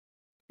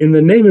In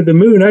the name of the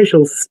moon, I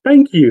shall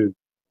spank you.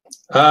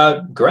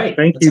 Great.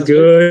 Thank you,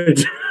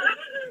 good.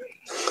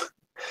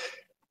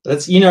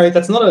 That's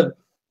not a...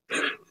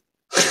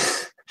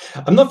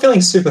 I'm not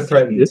feeling super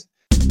threatened.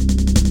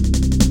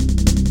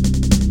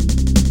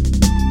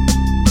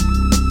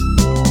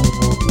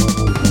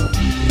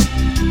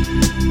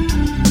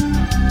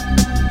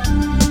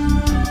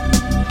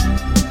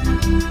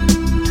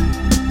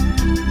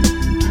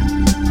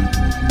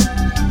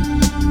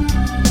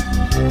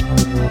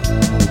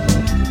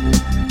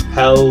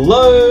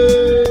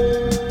 Hello,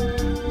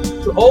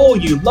 all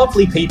you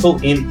lovely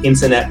people in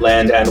internet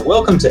land, and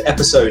welcome to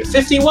episode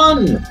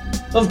 51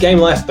 of Game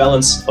Life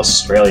Balance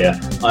Australia.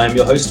 I am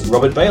your host,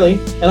 Robert Bailey,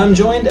 and I'm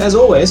joined, as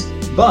always,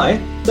 by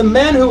the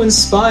man who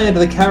inspired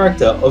the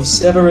character of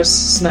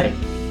Severus Snape,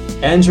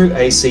 Andrew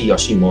A.C.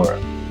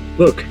 Yoshimura.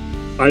 Look,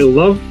 I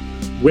love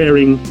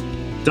wearing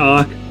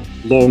dark,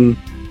 long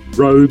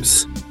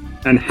robes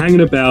and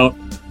hanging about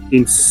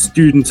in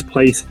students'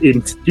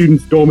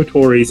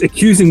 dormitories,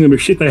 accusing them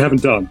of shit they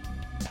haven't done.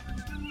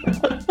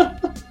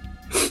 That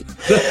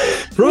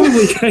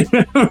probably came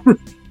out.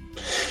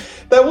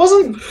 That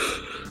wasn't.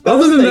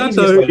 Other than that,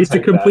 though, it's a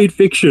complete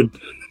fiction.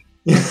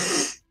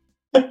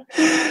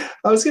 I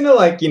was gonna,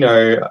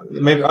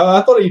 maybe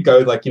I thought you'd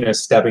go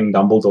stabbing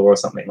Dumbledore or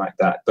something like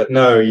that, but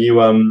no, you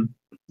went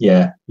for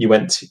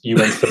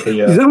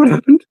the. Is that what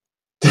happened?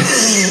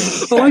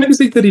 I like to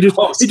think that he just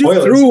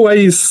threw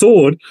away his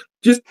sword,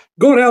 just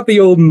got out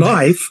the old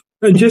knife,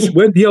 and just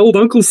went the old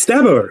Uncle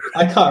Stabbo.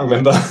 I can't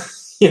remember.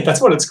 Yeah,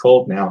 that's what it's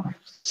called now.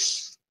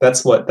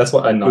 That's what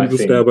a knife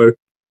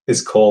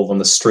is called on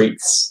the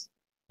streets.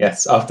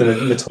 Yes, after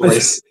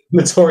the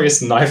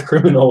notorious knife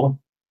criminal,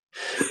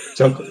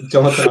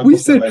 Jonathan.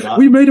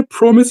 We made a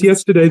promise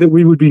yesterday that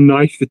we would be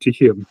nicer to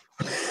him.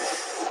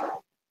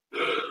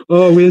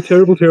 Oh, we're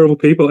terrible, terrible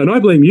people, and I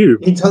blame you.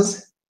 He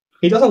does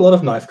a lot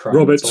of knife crime.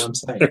 Robert that's all I'm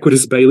saying.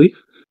 Equitus Bailey.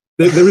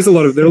 There is a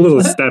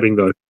little stabbing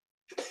though.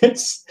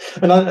 It's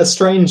a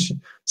strange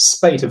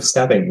spate of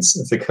stabbings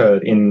has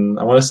occurred in,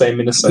 I want to say,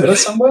 Minnesota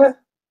somewhere.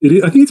 It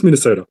is, I think it's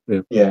Minnesota. Yeah.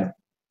 Yeah.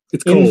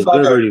 It's cold.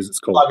 Wherever it is, it's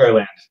cold.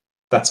 Fargoland.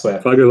 That's where.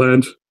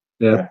 Fargoland.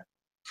 Yeah.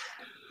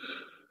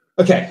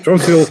 Okay.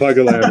 Johnsville,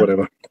 Fargoland,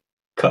 whatever.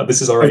 God,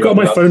 this is already. I've got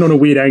my phone on a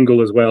weird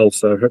angle as well,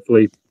 so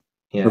hopefully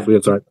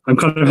that's right. I'm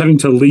kind of having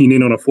to lean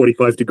in on a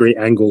 45-degree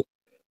angle.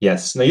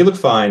 Yes. No, you look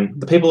fine.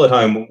 The people at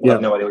home will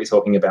have no idea what you're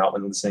talking about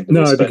when listening to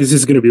this. No, because this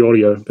is going to be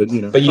audio, but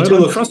But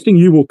I'm trusting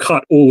you will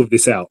cut all of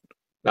this out.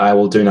 I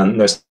will do none.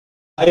 No.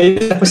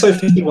 Episode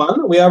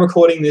 51. We are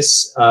recording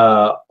this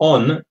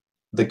on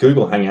the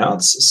Google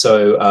Hangouts,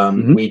 so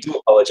we do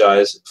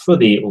apologize for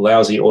the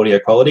lousy audio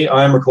quality.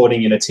 I am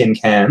recording in a tin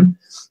can,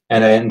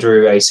 and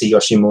Andrew A.C.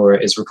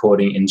 Yoshimura is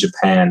recording in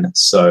Japan.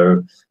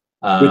 So,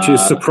 which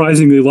is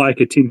surprisingly like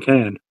a tin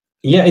can.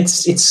 Yeah,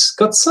 it's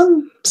got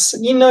some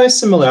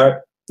similarity.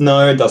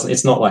 No, it doesn't.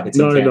 It's not like a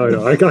tin can.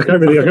 No. I can't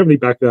really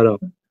back that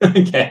up.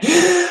 Okay.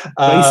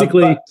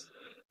 Basically,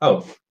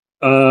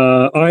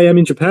 I am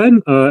in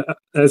Japan,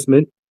 as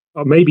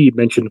maybe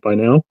mentioned by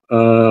now.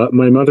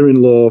 My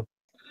mother-in-law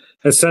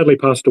has sadly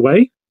passed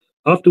away.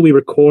 After we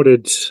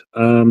recorded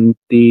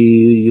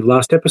the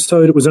last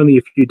episode, it was only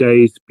a few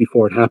days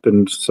before it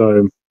happened.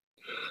 So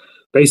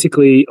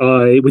basically,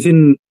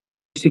 within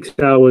 6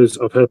 hours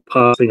of her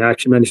passing, I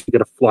actually managed to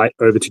get a flight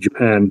over to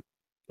Japan,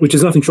 which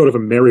is nothing short of a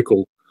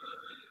miracle,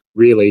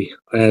 really.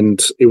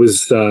 And it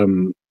was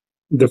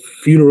the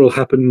funeral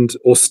happened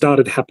or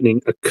started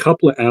happening a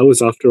couple of hours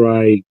after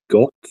I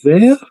got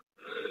there.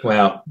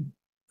 Wow.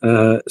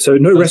 So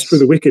no rest for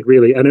the wicked,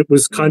 really. And it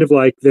was kind of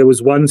like there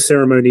was one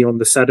ceremony on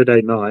the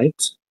Saturday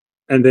night,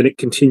 and then it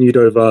continued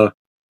over,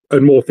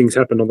 and more things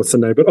happened on the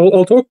Sunday. But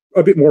I'll talk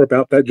a bit more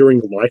about that during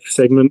the life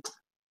segment.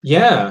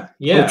 Yeah.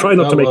 I'll try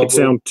not to make it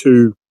sound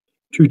too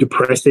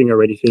depressing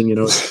or anything,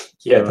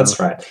 Yeah, that's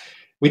right.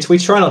 We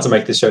try not to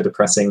make this show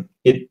depressing.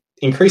 It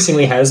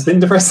increasingly has been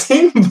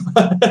depressing,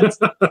 but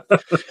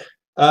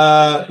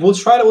we'll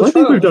try to. I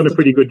think we've done a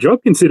pretty good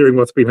job considering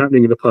what's been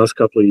happening in the past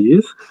couple of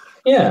years.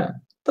 Yeah.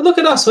 But look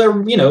at us. We're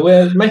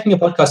making a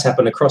podcast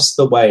happen across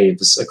the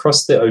waves,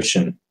 across the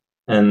ocean.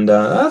 And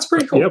that's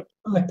pretty cool. Yep.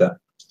 I like that.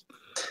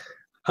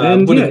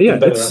 And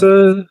it's...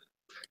 Go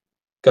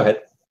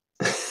ahead.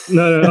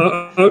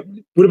 No,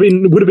 would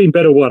have been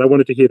better what? I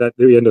wanted to hear that at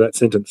the end of that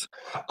sentence.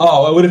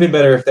 Oh, it would have been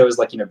better if there was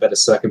better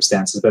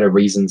circumstances, better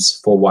reasons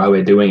for why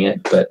we're doing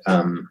it. But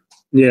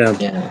yeah.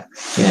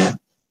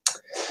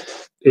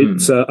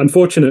 It's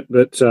unfortunate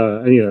that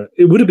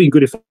it would have been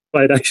good if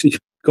I had actually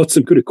got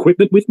some good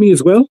equipment with me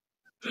as well.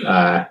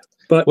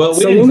 But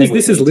so long as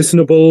this is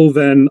listenable,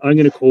 then I'm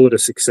going to call it a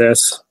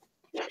success,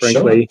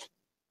 frankly.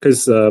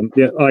 Because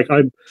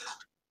the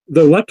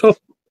laptop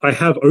I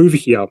have over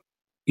here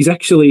is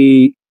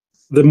actually,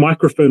 the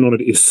microphone on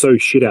it is so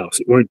shit house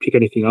it won't pick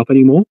anything up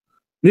anymore.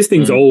 This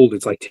thing's old;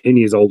 it's like 10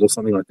 years old or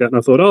something like that. And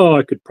I thought,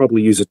 I could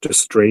probably use it to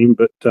stream,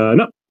 but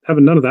no,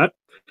 having none of that.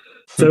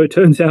 So it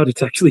turns out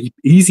it's actually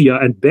easier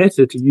and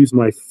better to use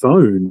my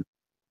phone.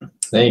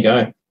 There you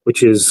go.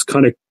 Which is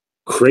kind of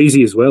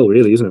crazy as well,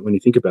 really, isn't it, when you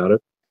think about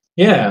it?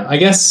 Yeah, I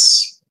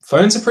guess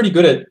phones are pretty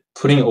good at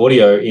putting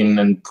audio in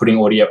and putting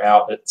audio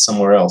out at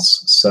somewhere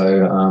else.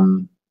 So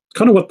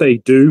kind of what they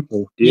do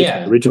or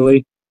did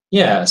originally.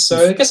 Yeah,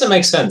 so I guess it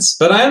makes sense.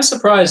 But I am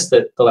surprised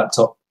that the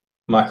laptop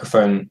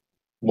microphone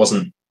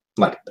wasn't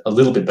like a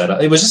little bit better.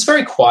 It was just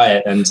very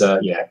quiet and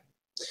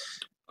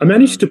I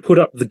managed to put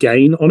up the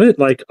gain on it.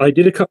 Like I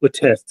did a couple of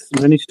tests,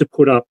 managed to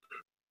put up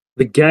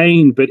the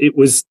gain, but it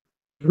was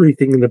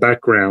everything in the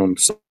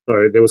background. So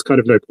there was kind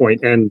of no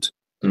point. And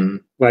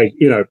like,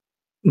 you know,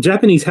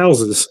 Japanese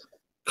houses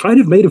kind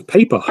of made of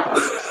paper.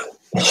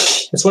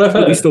 That's what I've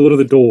heard. At least a lot of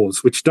the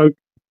doors, which don't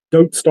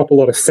stop a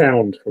lot of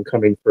sound from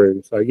coming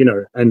through. So, you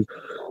know, and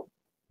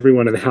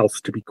everyone in the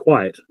house to be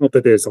quiet. Not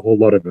that there's a whole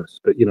lot of us,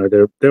 but, you know,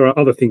 there are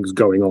other things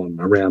going on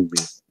around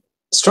me.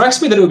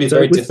 Strikes me that it would be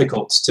very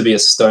difficult to be a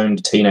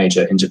stoned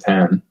teenager in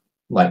Japan.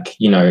 Like,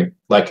 you know,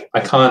 like I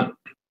can't...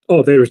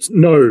 Oh, there's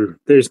no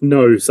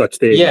such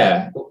thing.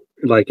 Yeah.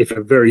 Like if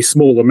a very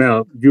small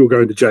amount, you're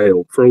going to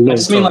jail for a long time. I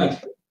just mean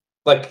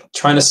like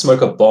trying to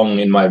smoke a bong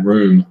in my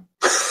room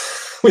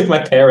with my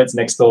parents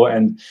next door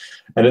and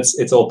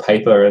it's all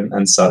paper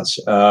and such.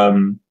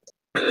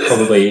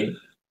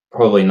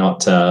 Probably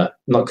not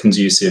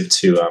conducive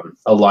to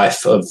a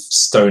life of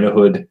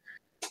stonerhood.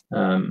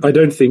 I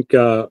don't think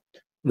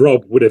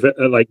Rob would have,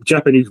 like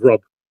Japanese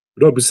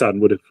Rob-san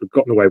would have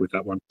gotten away with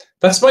that one.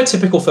 That's my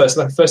typical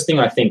first thing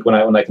I think when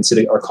I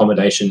consider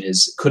accommodation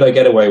is, could I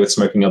get away with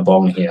smoking a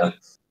bong here?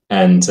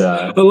 And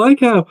I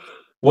like how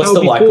what's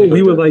the likelihood?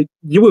 We were like,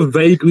 you were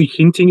vaguely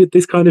hinting at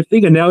this kind of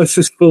thing, and now it's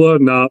just full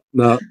on.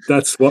 Nah.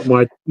 That's what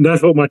my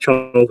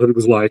childhood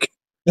was like.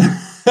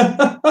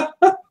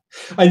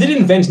 I did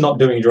invent not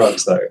doing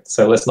drugs though,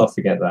 so let's not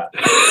forget that.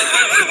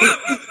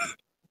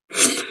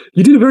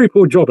 You did a very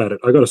poor job at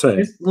it, I got to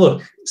say.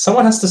 Look,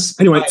 someone has to.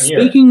 Anyway,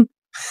 speaking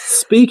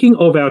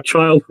of our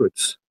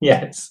childhoods,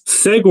 yes.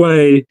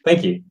 Segue.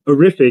 Thank you.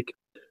 Horrific,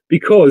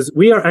 because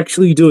we are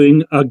actually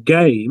doing a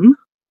game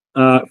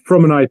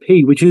from an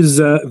IP, which is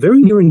very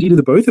near and dear to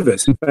the both of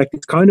us. In fact,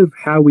 it's kind of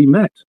how we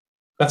met.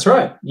 That's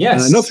right.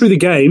 Yes. Not through the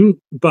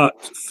game,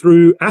 but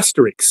through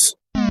Asterix.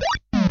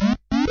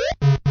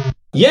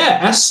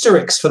 Yeah,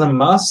 Asterix for the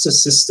Master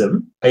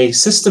System, a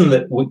system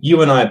that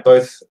you and I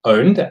both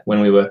owned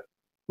when we were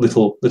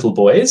little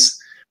boys,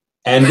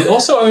 and we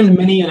also owned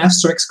many an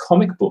Asterix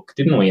comic book,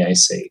 didn't we,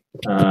 AC?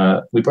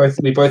 We both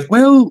had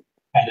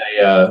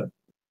a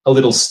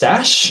little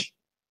stash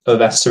of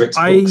Asterix books.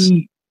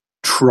 I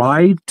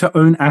tried to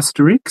own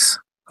Asterix.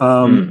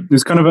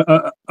 There's kind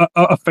of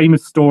a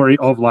famous story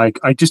of like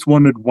I just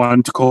wanted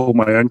one to call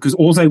my own because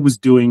all I was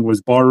doing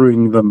was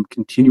borrowing them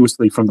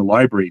continuously from the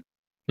library.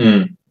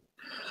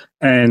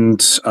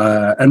 And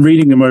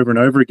reading them over and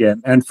over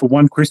again. And for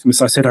one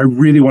Christmas, I said, I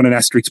really want an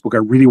Asterix book. I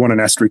really want an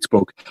Asterix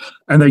book.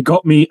 And they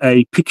got me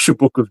a picture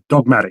book of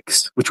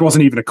Dogmatics, which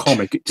wasn't even a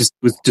comic. It just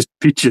was just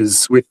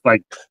pictures with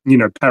like, you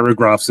know,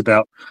 paragraphs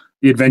about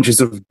the adventures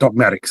of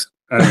Dogmatics.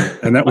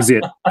 And that was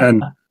it.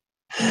 And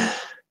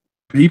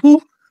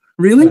people?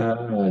 Really?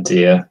 Oh,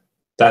 dear.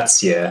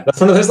 That's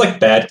one of those like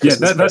bad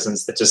Christmas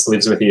presents that just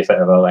lives with you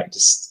forever. Like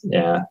just,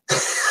 yeah.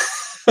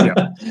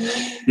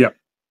 Yeah.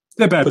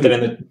 They're bad. Put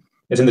that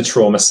it's in the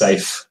trauma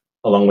safe,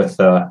 along with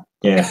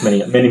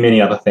many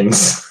other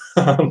things.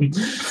 Traumatic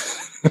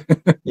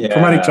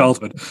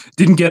childhood.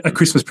 Didn't get a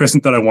Christmas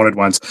present that I wanted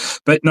once,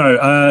 but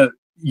no.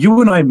 You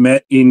and I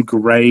met in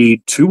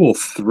grade 2 or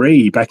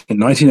 3 back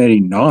in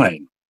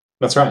 1989.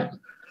 That's right.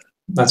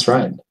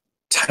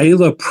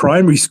 Taylor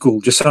Primary School.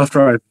 Just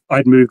after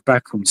I'd moved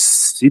back from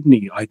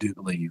Sydney, I do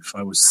believe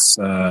I was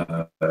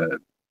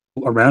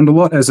around a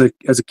lot as a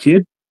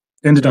kid.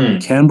 Ended up in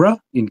Canberra,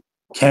 in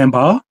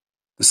Canberra,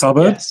 the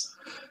suburb. Yes.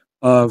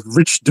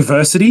 Rich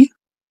diversity,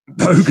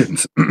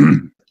 bogans.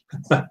 I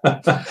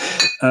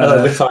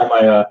live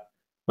by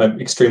my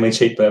extremely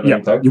cheap bourbon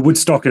and Coke. Your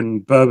Woodstock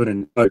and bourbon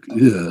and Coke.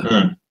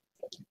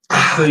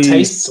 It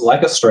tastes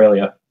like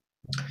Australia.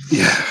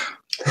 Yeah.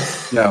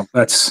 Yeah,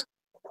 that's...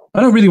 I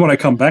don't really want to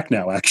come back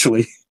now,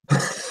 actually.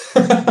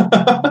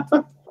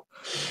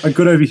 I'm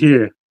good over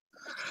here.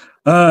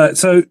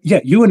 So,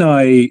 yeah, you and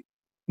I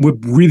were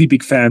really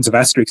big fans of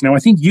Asterix. Now, I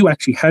think you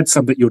actually had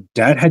some that your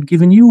dad had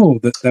given you, or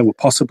that they were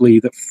possibly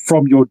that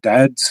from your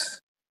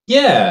dad's.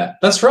 Yeah,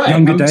 that's right.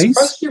 Younger days. I'm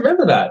surprised you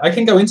remember that. I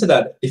can go into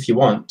that if you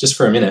want, just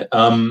for a minute.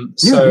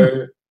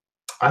 I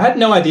had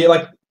no idea.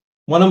 Like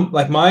one of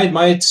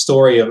my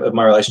story of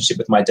my relationship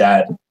with my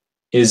dad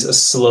is a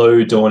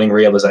slow dawning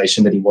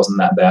realization that he wasn't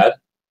that bad.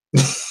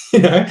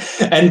 You know,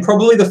 and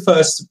probably the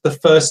first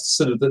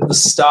sort of the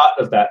start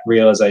of that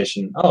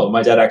realization. Oh,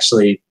 my dad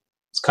actually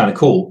is kind of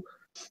cool.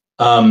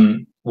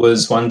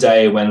 Was one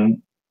day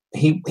when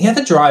he had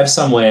to drive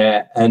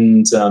somewhere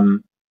and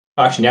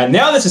actually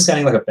now this is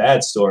sounding like a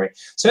bad story.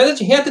 So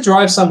he had to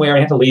drive somewhere and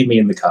he had to leave me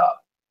in the car.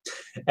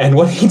 And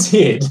what he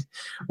did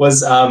was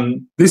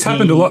this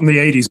happened a lot in the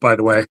 80s, by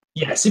the way.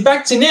 Yeah, see,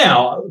 back to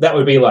now, that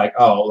would be like,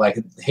 oh, like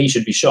he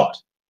should be shot.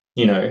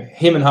 You know,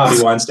 him and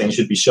Harvey Weinstein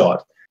should be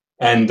shot.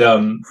 And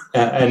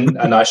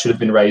I should have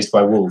been raised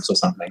by wolves or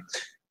something.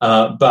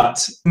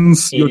 But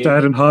your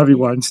dad and Harvey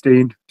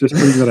Weinstein, just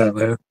putting that out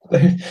there.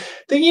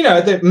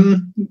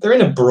 They're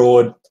in a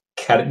broad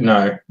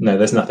no,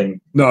 there's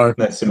nothing. No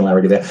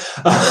similarity there.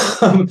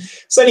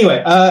 So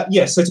anyway,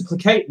 so to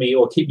placate me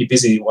or keep me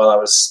busy while I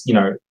was,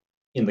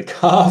 in the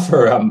car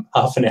for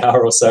half an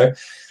hour or so,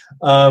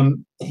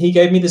 he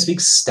gave me this big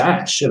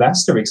stash of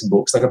Asterix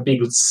books, like a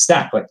big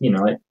stack, like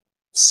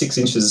 6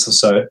 inches or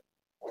so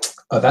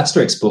of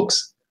Asterix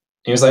books.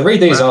 And he was like,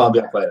 "Read these, I'll be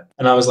back later."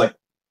 And I was like,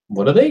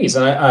 "What are these?"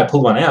 And I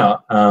pulled one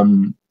out,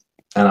 and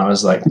I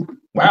was like,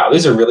 "Wow,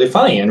 these are really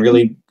funny and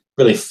really,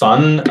 really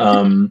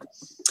fun."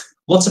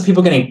 Lots of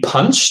people getting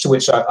punched,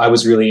 which I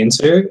was really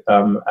into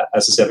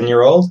as a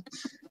 7-year-old.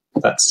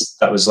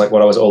 That was like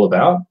what I was all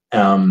about.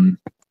 I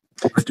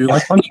do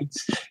like punching.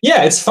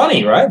 Yeah, it's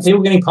funny, right?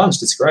 People getting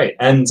punched, it's great.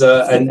 And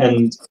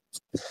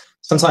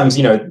sometimes,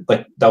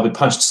 like they'll be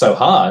punched so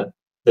hard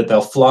that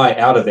they'll fly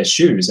out of their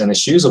shoes and their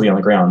shoes will be on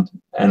the ground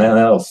and then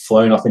they'll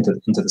flown off into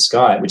the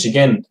sky, which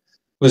again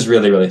was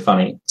really, really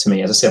funny to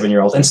me as a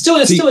 7-year-old and still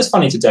is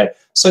funny today.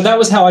 So that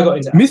was how I got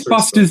into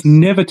Mythbusters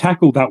never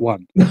tackled that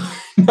one. No.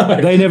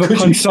 They never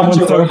punched someone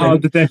so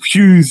hard that their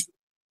shoes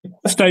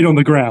stayed on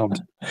the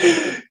ground.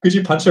 Could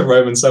you punch a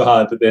Roman so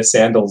hard that their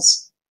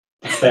sandals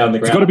stay on the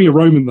ground? It's got to be a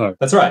Roman, though.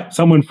 That's right.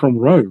 Someone from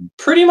Rome.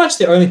 Pretty much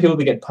the only people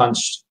that get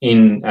punched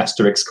in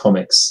Asterix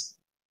comics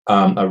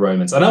are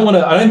Romans. I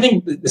don't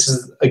think this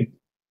is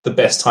the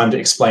best time to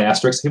explain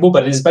Asterix to people,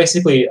 but it is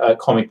basically a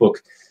comic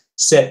book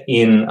set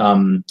in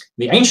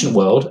the ancient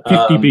world.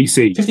 50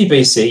 BC. 50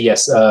 BC,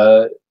 yes.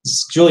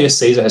 Julius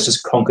Caesar has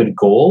just conquered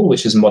Gaul,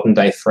 which is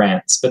modern-day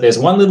France. But there's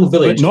one little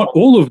village. But not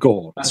all of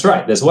Gaul. That's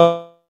right. There's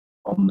one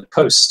on the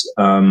coast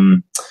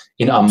in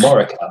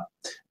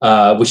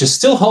Armorica, which is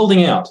still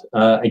holding out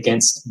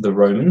against the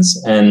Romans.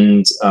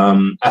 And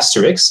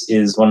Asterix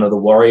is one of the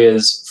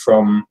warriors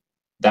from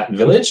that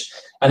village.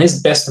 And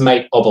his best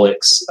mate,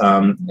 Obelix,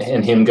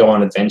 and him go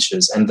on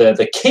adventures. And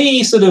the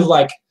key sort of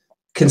like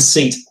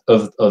conceit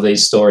of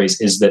these stories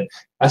is that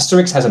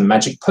Asterix has a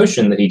magic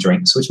potion that he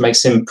drinks, which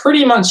makes him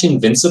pretty much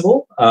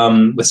invincible,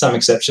 with some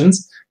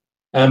exceptions,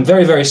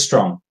 very, very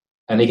strong.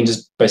 And he can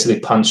just basically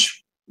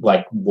punch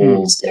like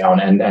walls down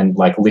and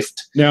like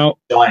lift. Now,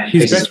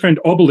 his best friend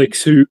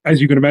Obelix, who,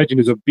 as you can imagine,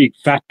 is a big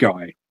fat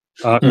guy,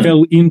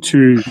 fell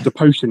into the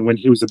potion when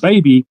he was a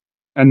baby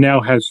and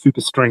now has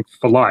super strength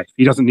for life.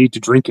 He doesn't need to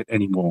drink it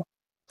anymore.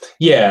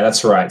 Yeah,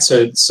 that's right.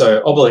 So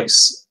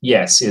Obelix,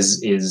 yes, is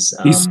he's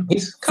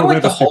kind of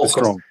like the Hulk.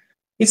 Strong.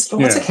 What's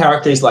the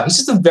character he's like? He's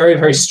just a very,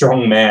 very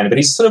strong man, but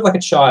he's sort of like a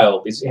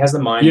child. He has the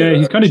mind. Yeah,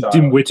 he's kind of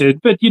dim-witted,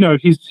 but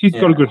he's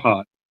got a good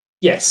heart.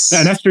 Yes,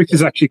 and Asterix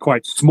is actually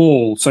quite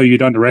small, so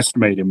you'd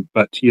underestimate him.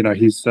 But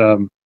he's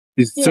certainly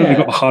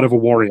got the heart of a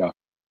warrior.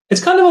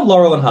 It's kind of a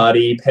Laurel and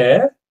Hardy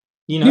pair,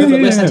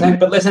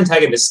 but less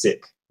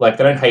antagonistic. Like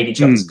they don't hate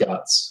each other's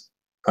guts.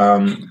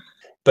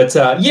 But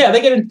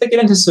they get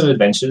into some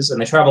adventures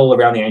and they travel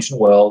around the ancient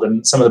world.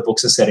 And some of the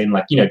books are set in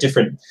like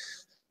different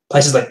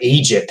places like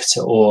Egypt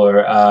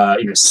or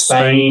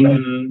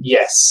Spain.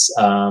 Yes,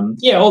 or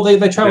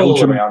they travel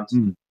Belgium. All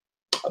around.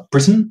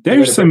 Britain.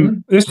 There's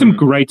some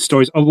great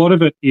stories. A lot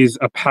of it is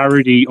a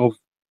parody of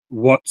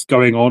what's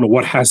going on or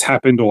what has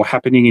happened or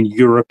happening in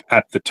Europe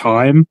at the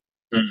time.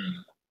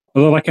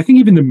 Although, like, I think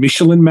even the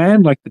Michelin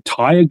Man, like the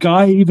tire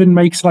guy, even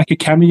makes like a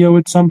cameo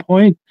at some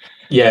point.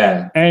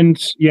 Yeah.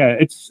 And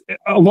it's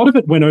a lot of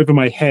it went over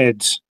my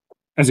head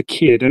as a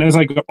kid. And as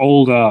I got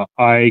older,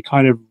 I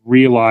kind of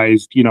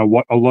realized,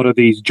 what a lot of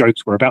these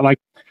jokes were about. Like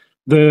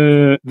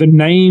the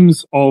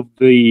names of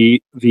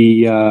the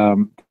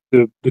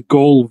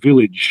Gaul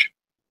village,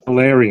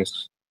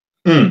 hilarious.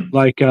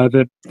 Like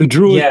the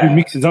druid who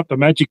mixes up the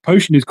magic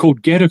potion is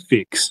called Get a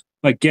Fix.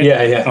 Like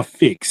a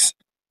fix.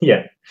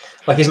 Yeah.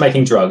 Like he's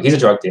making drugs. He's a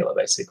drug dealer,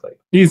 basically.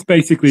 He's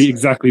basically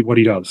exactly what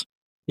he does.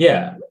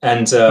 Yeah.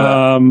 And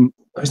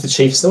who's the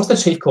chief? What's the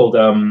chief called?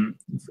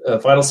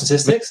 Vital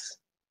Statistics?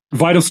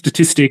 Vital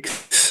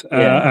Statistics.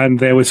 And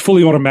there was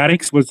Fully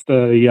Automatics was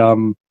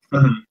the...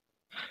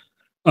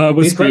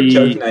 These great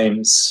joke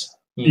names.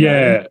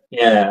 Yeah.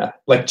 Yeah.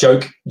 Like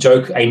joke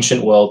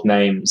ancient world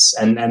names.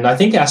 And I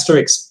think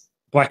Asterix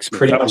Blacksmith,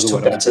 pretty much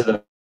took that to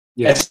the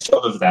best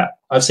job of that.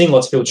 I've seen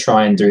lots of people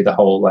try and do the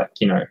whole, like,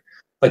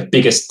 like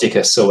Biggest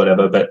Dickus or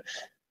whatever, but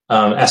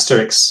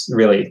Asterix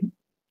really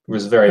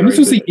was very, and this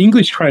very was the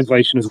English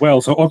translation as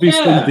well, so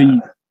obviously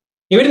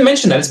we didn't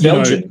mention that. It's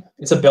Belgian.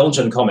 It's a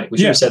Belgian comic. We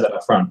should have said that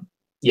up front.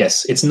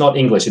 Yes, it's not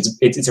English.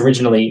 It's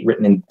originally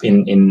written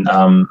in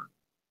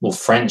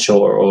French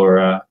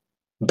or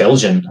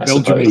Belgian, I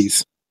Belgiumese.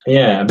 Suppose.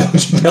 Yeah,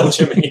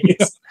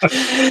 Belgiumese.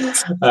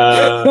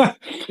 All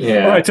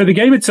right, so the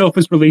game itself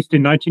was released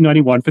in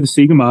 1991 for the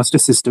Sega Master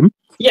System.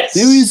 Yes.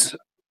 There is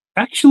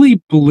actually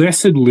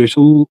blessed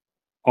little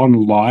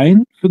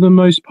online for the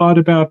most part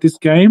about this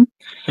game.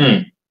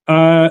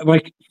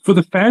 Like for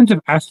the fans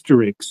of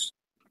Asterix,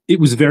 it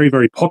was very,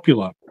 very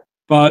popular.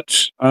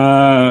 But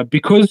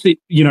because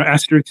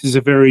Asterix is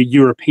a very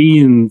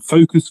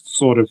European-focused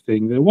sort of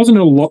thing, there wasn't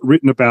a lot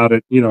written about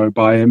it,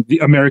 by the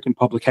American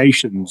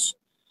publications.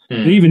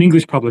 and even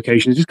English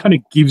publications. It just kind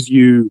of gives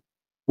you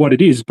what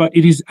it is, but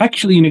it is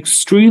actually an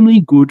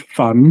extremely good,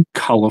 fun,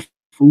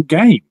 colourful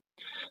game.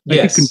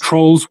 It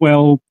controls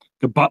well,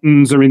 the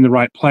buttons are in the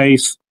right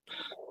place,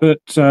 but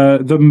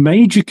the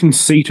major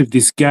conceit of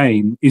this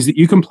game is that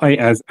you can play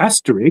as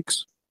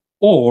Asterix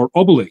or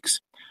Obelix,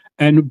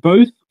 and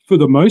both, for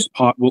the most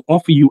part, will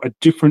offer you a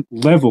different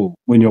level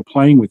when you're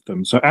playing with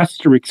them. So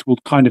Asterix will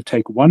kind of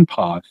take one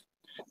path.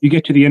 You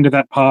get to the end of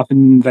that path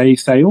and they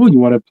say, oh, you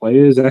want to play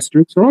as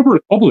Asterix or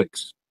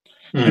Obelix?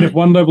 And if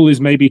one level is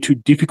maybe too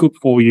difficult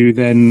for you,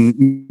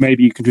 then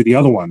maybe you can do the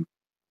other one.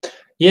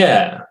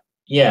 Yeah,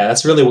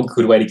 that's really a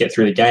good way to get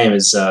through the game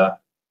is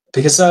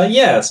because,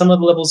 some of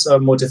the levels are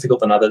more difficult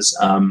than others.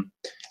 And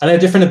they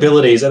have different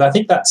abilities. And I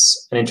think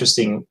that's an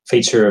interesting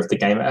feature of the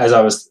game. As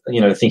I was,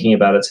 thinking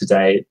about it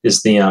today,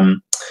 is the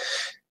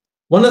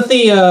one of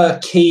the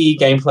key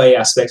gameplay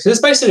aspects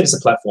is basically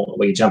just a platformer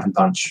where you jump and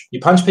punch.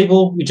 You punch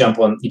people, you jump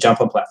on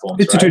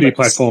platforms. It's right? A 2D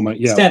platformer,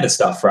 yeah. Standard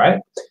stuff,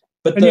 right?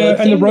 But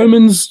the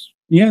Romans...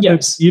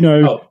 yes.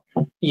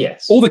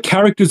 Yes. All the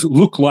characters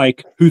look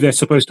like who they're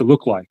supposed to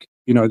look like.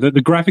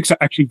 The graphics are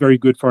actually very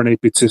good for an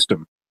 8-bit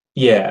system.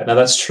 Yeah, no,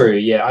 that's true.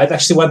 Yeah,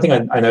 one thing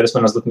I noticed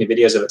when I was looking at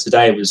videos of it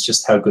today was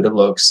just how good it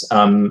looks.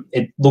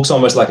 It looks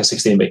almost like a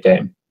 16-bit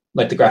game.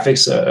 Like the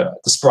graphics,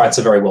 the sprites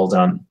are very well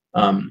done.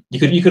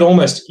 You could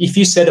almost, if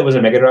you said it was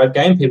a Mega Drive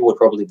game, people would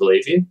probably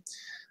believe you.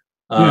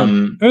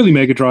 Early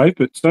Mega Drive,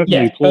 but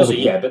certainly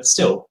plausible. But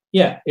still,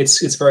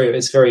 it's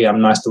very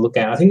nice to look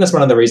at. I think that's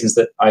one of the reasons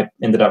that I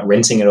ended up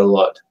renting it a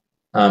lot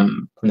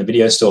from the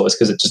video stores,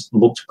 because it just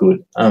looked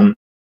good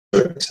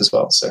as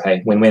well. So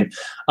hey, win-win.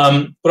 What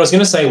I was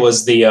going to say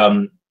was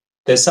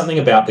there's something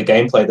about the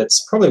gameplay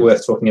that's probably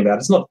worth talking about.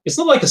 It's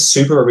not like a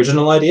super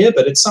original idea,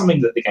 but it's something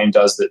that the game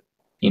does that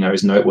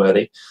is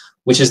noteworthy,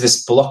 which is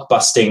this block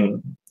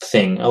busting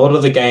thing. A lot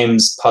of the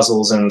game's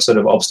puzzles and sort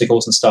of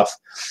obstacles and stuff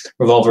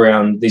revolve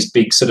around these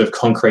big sort of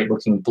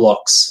concrete-looking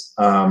blocks.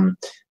 Now,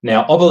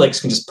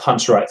 Obelix can just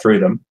punch right through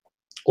them,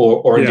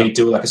 or indeed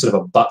do like a sort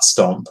of a butt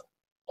stomp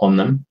on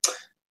them.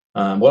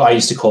 What I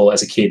used to call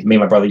as a kid, me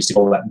and my brother used to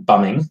call that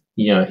bumming.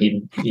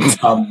 He'd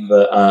bum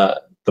the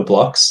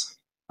blocks.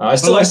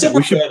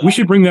 We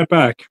should bring that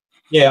back.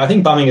 Yeah, I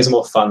think bumming is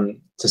more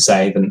fun to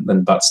say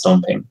than butt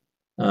stomping.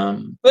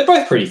 They're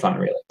both pretty fun,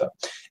 really. But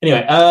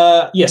anyway,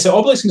 so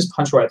Obelix can just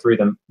punch right through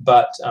them.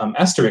 But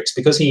Asterix,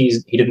 because he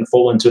didn't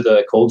fall into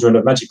the cauldron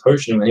of magic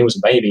potion when he was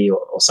a baby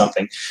or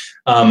something,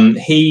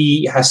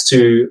 he has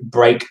to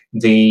break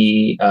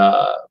the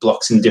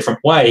blocks in a different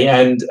way.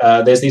 And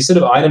there's these sort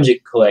of items you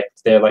can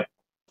collect. They're like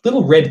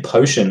little red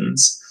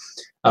potions.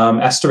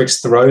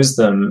 Asterix throws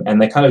them and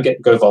they kind of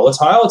go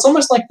volatile. It's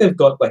almost like they've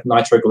got like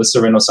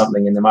nitroglycerin or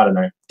something in them. I don't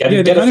know.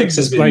 Getafix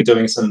has been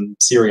doing some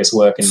serious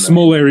work in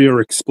small area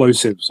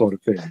explosive sort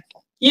of thing.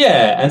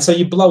 Yeah, and so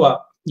you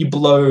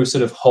blow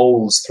sort of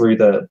holes through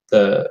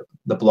the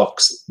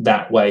blocks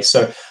that way.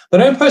 So they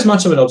don't pose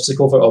much of an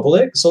obstacle for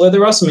Obelix, although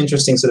there are some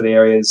interesting sort of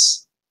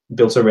areas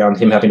built around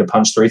him having to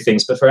punch through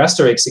things. But for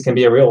Asterix, it can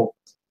be a real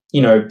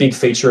big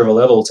feature of a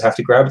level to have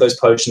to grab those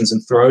potions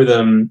and throw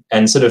them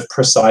and sort of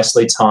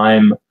precisely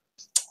time,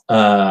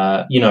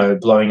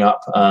 blowing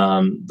up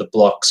the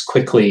blocks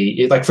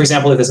quickly. Like, for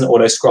example, if there's an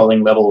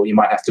auto-scrolling level, you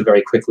might have to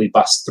very quickly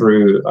bust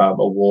through a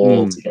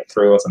wall to get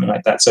through or something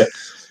like that. So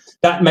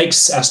that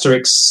makes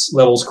Asterix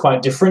levels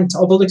quite different to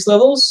Obelix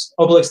levels.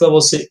 Obelix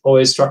levels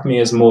always struck me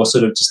as more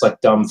sort of just like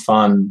dumb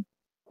fun.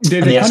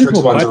 They're the kind of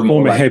more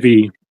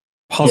platformer-heavy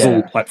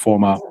puzzle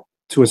platformer.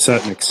 To a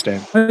certain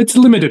extent. It's a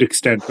limited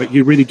extent, but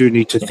you really do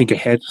need to think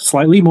ahead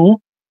slightly more.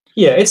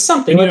 Yeah, it's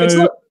something. It's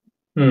not...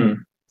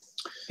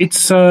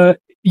 It's,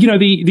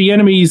 the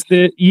enemies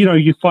that,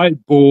 you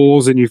fight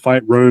Gauls and you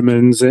fight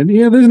Romans, and,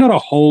 there's not a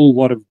whole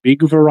lot of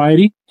big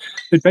variety.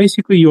 But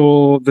basically,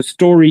 the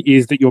story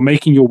is that you're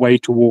making your way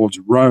towards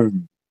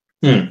Rome.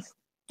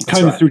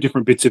 Through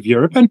different bits of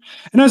Europe. And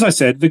as I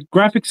said, the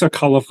graphics are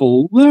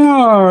colourful.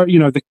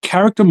 The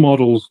character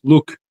models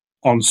look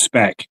on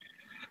spec.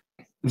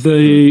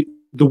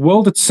 The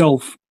world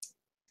itself,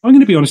 I'm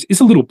going to be honest, is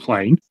a little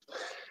plain.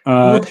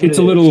 It's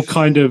a little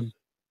kind of,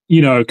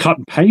 cut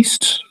and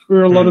paste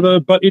for a lot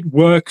of but it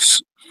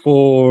works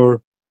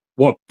for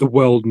what the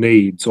world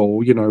needs,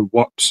 or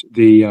what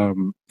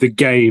the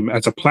game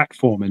as a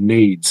platformer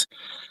needs.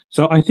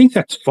 So I think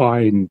that's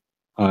fine.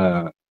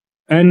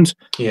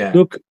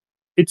 Look,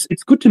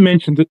 it's good to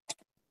mention that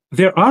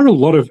there are a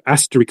lot of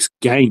Asterix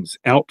games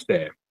out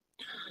there.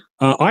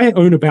 I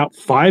own about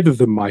 5 of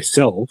them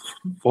myself,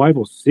 5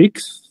 or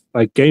 6.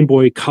 Like Game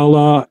Boy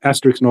Color,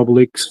 Asterix and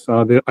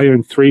Obelix. I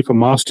own 3 for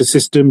Master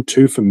System,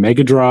 2 for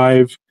Mega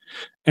Drive.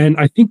 And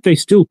I think they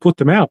still put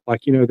them out. Like,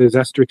 there's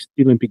Asterix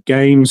the Olympic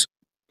Games.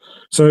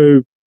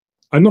 So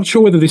I'm not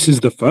sure whether this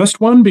is the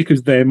first one,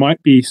 because there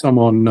might be some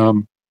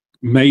on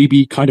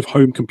maybe kind of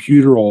home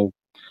computer or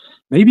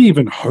maybe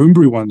even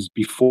homebrew ones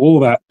before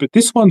that. But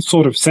this one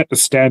sort of set the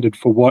standard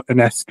for what an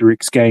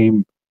Asterix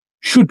game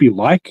should be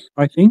like,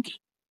 I think.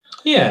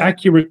 Yeah.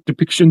 Accurate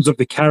depictions of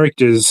the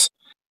characters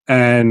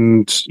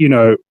and,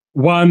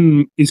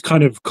 one is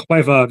kind of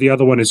clever, the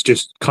other one is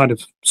just kind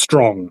of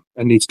strong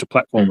and needs to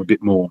platform a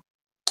bit more.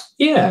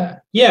 Yeah.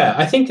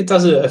 I think it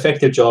does an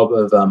effective job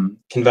of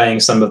conveying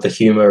some of the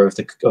humor of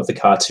the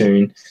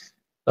cartoon,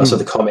 also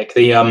the comic.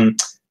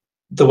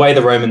 The way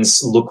the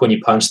Romans look when you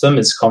punch them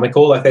is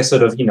comical. Like they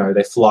sort of,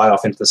 they fly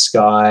off into the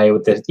sky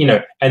with their,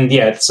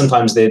 and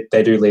sometimes they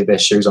do leave their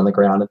shoes on the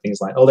ground and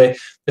things like. Or they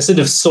sort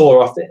of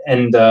soar off,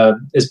 and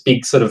there's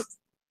big sort of,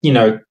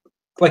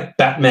 like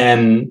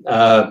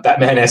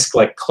Batman-esque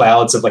like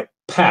clouds of like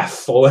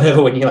paff or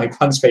whatever when you like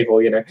punch people,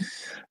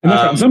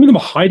 And some of them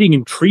are hiding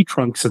in tree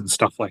trunks and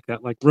stuff like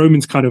that. Like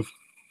Romans kind of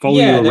follow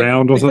you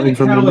around or something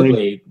from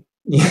memory.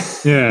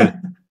 Yeah.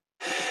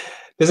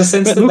 There's a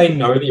sense that they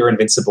know that you're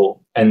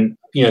invincible and,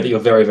 that you're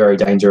very, very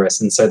dangerous,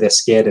 and so they're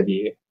scared of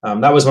you.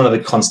 That was one of the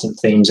constant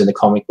themes in the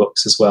comic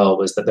books as well,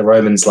 was that the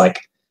Romans,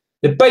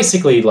 they're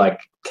basically like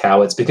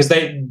cowards because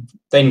they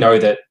know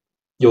that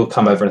you'll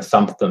come over and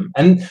thump them.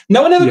 And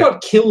no one ever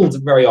got killed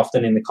very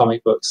often in the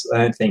comic books, I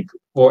don't think,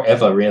 or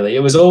ever really.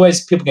 It was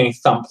always people getting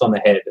thumped on the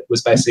head. It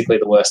was basically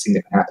the worst thing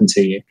that could happen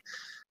to you.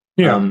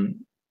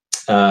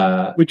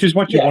 Yeah. Which is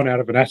what you want out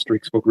of an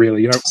Asterix book,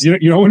 really. You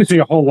don't want to see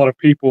a whole lot of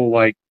people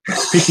like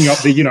picking up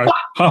the,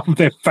 half of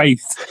their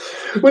face.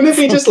 Wouldn't it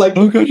be just like,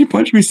 oh god, you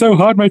punched me so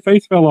hard, my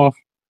face fell off.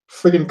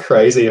 Friggin'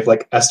 crazy if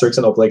like Asterix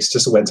and Obelix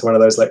just went to one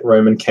of those like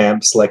Roman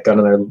camps, like I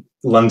don't know,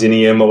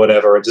 Londinium or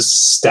whatever, and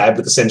just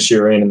stabbed the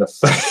centurion in the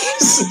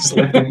face, just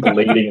left him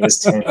bleeding in his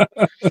tent.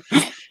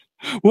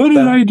 What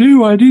did I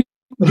do? I didn't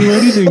do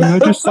anything. I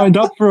just signed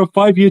up for a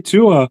 5-year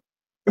tour.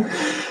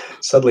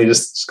 Suddenly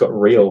just got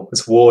real.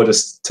 This war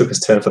just took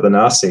its turn for the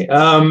nasty.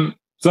 We'll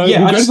go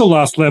to the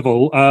last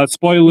level.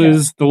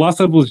 Spoilers, the last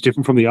level is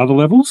different from the other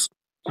levels.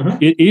 Mm-hmm.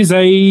 It is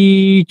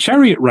a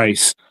chariot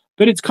race,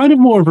 but it's kind of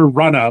more of a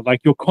runner.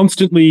 Like you're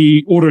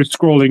constantly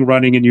auto-scrolling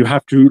running and you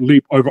have to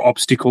leap over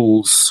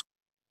obstacles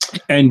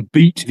and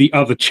beat the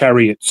other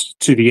chariots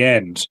to the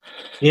end.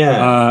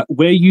 Yeah.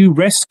 Where you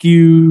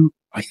rescue,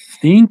 I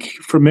think,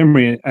 from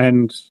memory,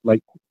 and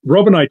like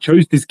Rob and I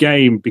chose this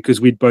game because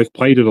we'd both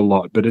played it a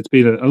lot, but it's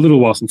been a little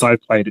while since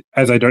I've played it,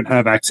 as I don't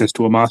have access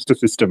to a master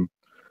system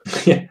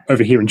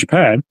over here in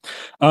Japan.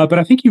 But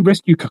I think you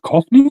rescue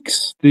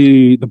Cacophonix,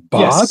 the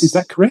bard. Yes. Is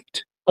that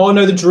correct? Oh,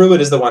 no, the druid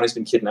is the one who's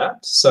been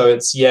kidnapped. So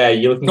it's,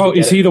 you're looking Oh,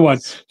 is he the one?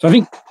 So I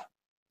think...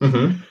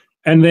 Mm-hmm.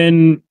 And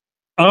then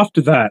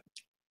after that,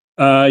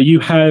 you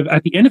have,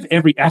 at the end of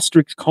every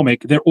Asterix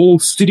comic, they're all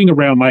sitting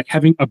around like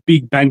having a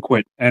big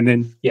banquet, and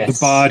then the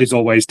bard is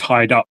always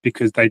tied up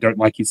because they don't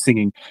like his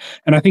singing.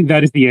 And I think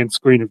that is the end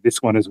screen of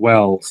this one as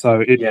well.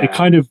 So it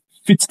kind of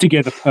fits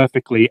together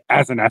perfectly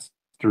as an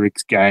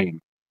Asterix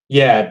game.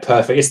 Yeah,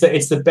 perfect.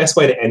 It's the best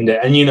way to end it.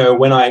 And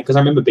because I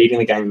remember beating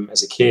the game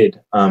as a kid,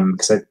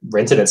 because I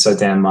rented it so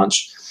damn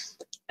much.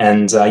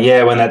 And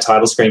when that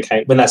title screen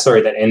came,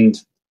 that end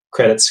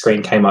credits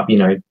screen came up,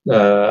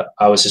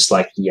 I was just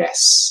like,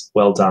 yes,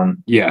 well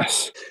done.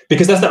 Yes.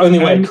 Because that's the only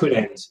way it could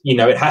end.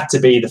 It had to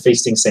be the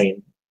feasting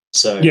scene.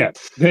 So yeah,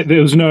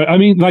 there was no, I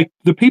mean, like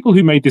the people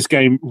who made this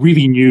game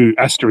really knew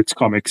Asterix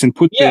comics and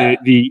put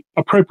the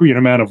appropriate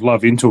amount of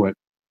love into it.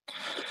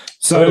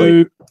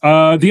 So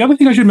the other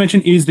thing I should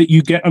mention is that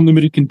you get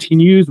unlimited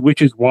continues,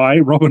 which is why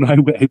Rob and I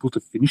were able to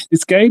finish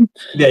this game.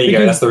 There you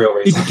go. That's the real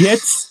reason.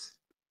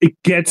 It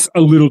gets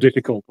a little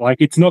difficult. Like,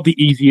 it's not the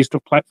easiest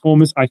of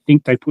platformers. I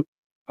think they put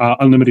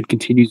unlimited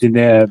continues in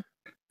there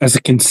as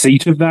a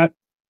conceit of that,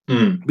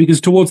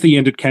 because towards the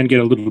end it can get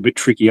a little bit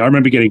tricky. I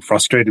remember getting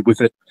frustrated with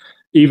it,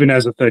 even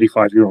as a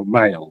 35-year-old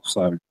male.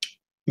 So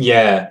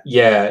yeah,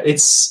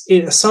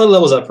 some of the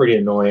levels are pretty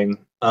annoying.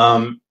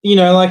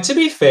 To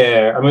be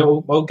fair, I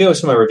mean, we'll go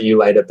to my review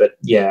later, but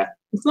yeah,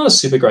 it's not a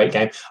super great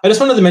game. I just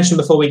wanted to mention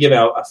before we give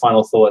our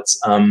final thoughts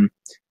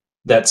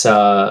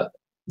that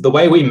the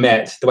way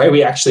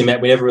we actually met,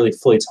 we never really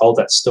fully told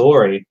that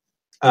story,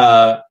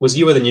 was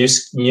you were the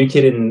new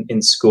kid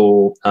in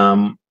school.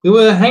 You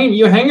were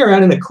hanging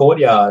around in the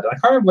courtyard. I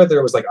can't remember whether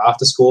it was like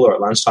after school or at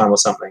lunchtime or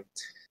something.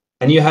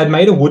 And you had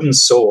made a wooden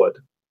sword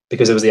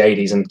because it was the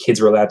 80s and kids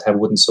were allowed to have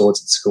wooden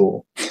swords at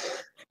school.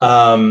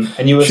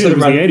 And you were sort of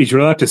the 80s.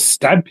 You're allowed to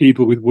stab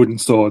people with wooden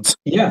swords.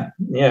 Yeah,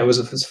 it was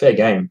a fair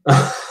game.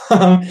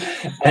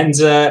 And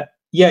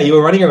you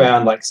were running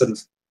around like sort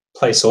of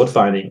play sword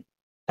finding.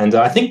 And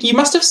I think you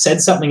must have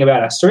said something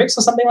about Asterix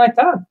or something like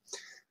that.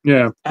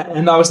 Yeah.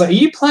 And I was like, are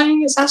you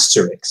playing as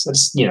Asterix? I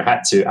just,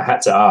 I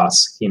had to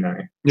ask,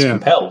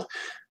 compelled.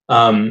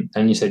 And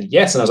you said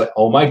yes. And I was like,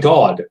 oh my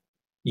God,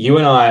 you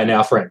and I are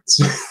now friends.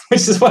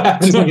 Which is what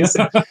happens when you're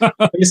 7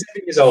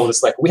 years old.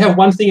 It's like, we have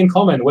one thing in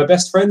common. We're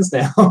best friends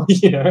now,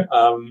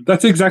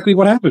 That's exactly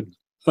what happened.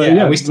 So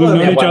we've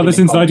known each other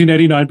since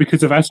 1989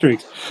 because of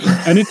Asterix.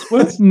 And it's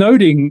worth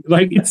noting,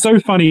 like, it's so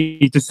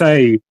funny to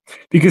say,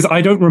 because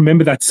I don't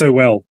remember that so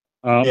well.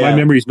 My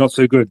memory is not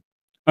so good.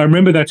 I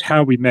remember that's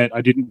how we met.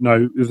 I didn't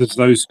know there's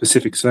those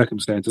specific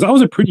circumstances. I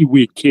was a pretty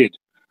weird kid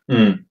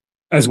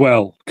as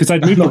well, because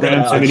I'd moved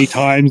around so many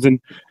times and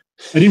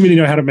I didn't really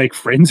know how to make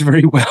friends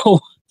very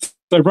well.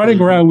 So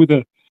running around with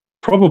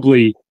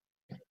probably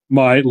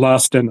my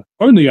last and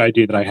only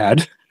idea that I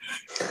had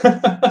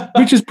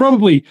which is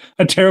probably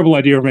a terrible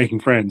idea of making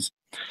friends.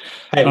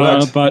 Hey, it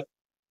worked. But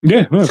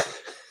yeah, well,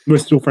 we're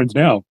still friends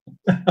now.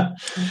 But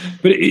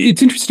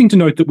it's interesting to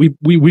note that we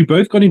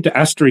both got into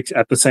Asterix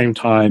at the same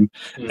time.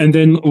 And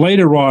then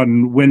later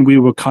on, when we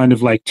were kind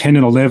of like 10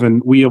 and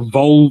 11, we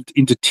evolved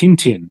into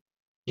Tintin.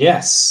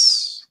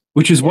 Yes.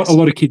 Which is what a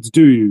lot of kids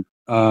do,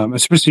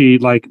 especially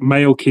like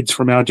male kids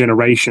from our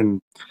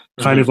generation.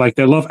 Kind of like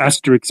they love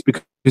Asterix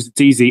because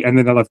it's easy, and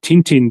then they love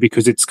Tintin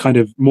because it's kind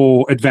of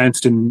more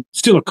advanced and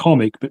still a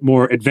comic, but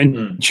more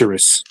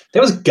adventurous.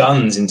 There was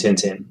guns in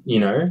Tintin, you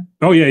know?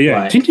 Oh,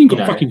 yeah. Like, Tintin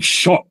got fucking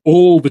shot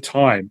all the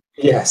time.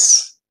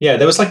 Yes. Yeah,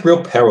 there was like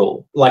real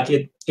peril. Like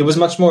it was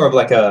much more of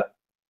like a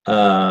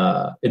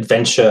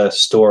adventure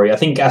story. I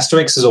think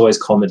Asterix is always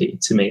comedy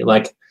to me.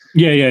 Like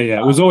Yeah.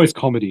 It was always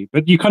comedy,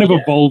 but you kind of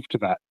evolved to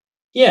that.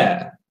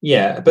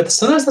 Yeah, but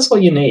sometimes that's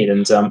what you need.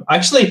 And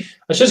actually,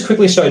 I should just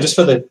quickly show, just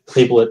for the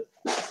people that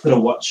are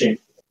watching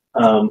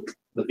the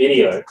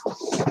video,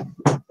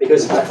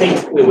 because I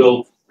think we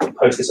will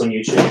post this on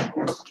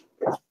YouTube,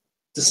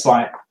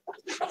 despite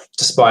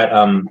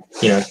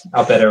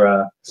our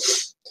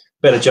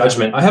better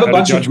judgment. I have a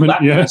bunch of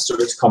Latin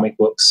Asterix comic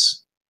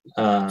books.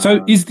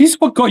 So is this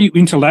what got you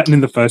into Latin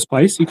in the first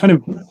place? You kind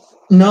of...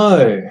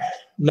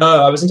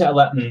 No, I was into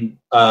Latin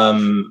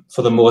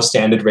for the more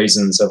standard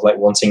reasons of like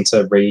wanting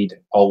to read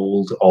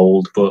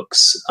old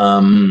books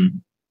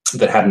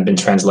that hadn't been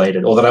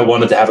translated, or that I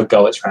wanted to have a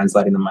go at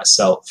translating them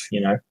myself,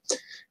 you know.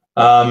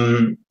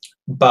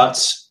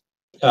 But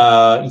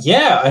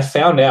I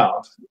found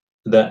out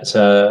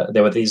that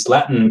there were these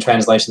Latin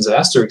translations of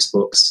Asterix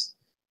books.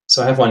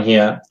 So I have one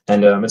here,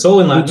 and it's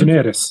all in Latin.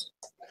 Generis.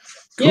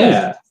 Cool.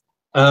 Yeah,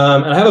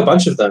 and I have a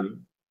bunch of them.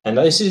 And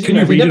this is, can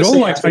you read it all?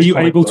 Like, are you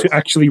able to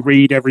actually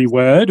read every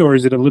word, or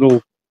is it a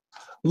little...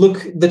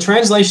 Look, the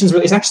translation's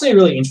it's actually a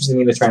really interesting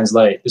thing to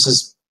translate. This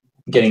is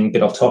getting a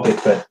bit off topic,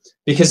 but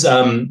because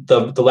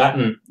the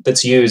Latin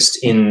that's used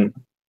in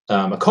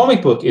a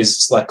comic book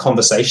is like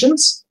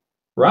conversations,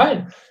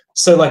 right?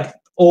 So like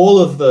all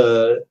of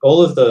the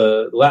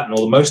Latin,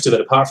 or most of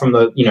it, apart from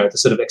the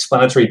sort of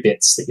explanatory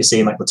bits that you see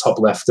in like the top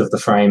left of the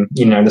frame,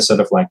 the sort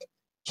of like,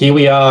 here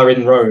we are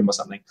in Rome or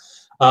something.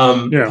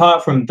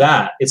 Apart from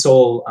that, it's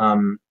all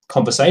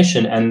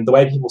conversation, and the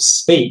way people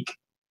speak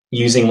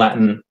using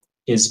Latin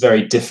is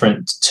very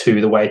different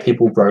to the way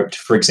people wrote,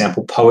 for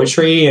example,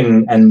 poetry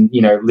and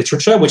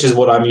literature, which is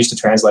what I'm used to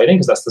translating,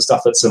 because that's the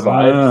stuff that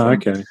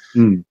survived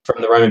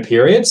from the Roman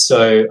period.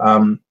 So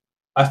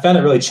I found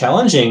it really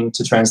challenging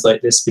to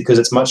translate this because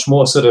it's much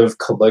more sort of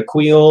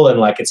colloquial, and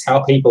like it's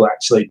how people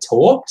actually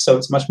talk. So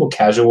it's much more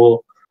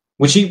casual,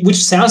 which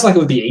sounds like it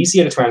would be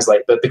easier to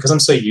translate, but because I'm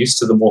so used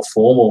to the more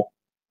formal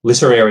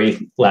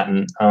literary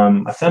Latin,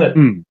 I found it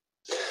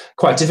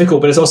quite difficult,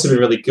 but it's also been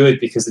really good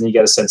because then you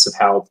get a sense of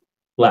how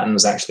Latin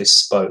was actually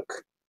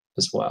spoke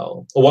as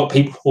well. Or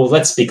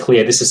let's be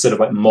clear, this is sort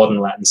of like modern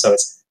Latin, so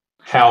it's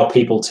how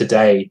people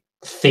today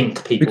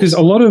think people. Because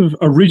a lot of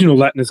original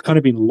Latin has kind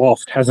of been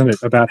lost, hasn't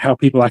it, about how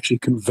people actually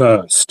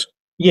conversed?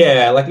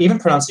 Yeah, like even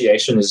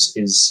pronunciation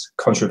is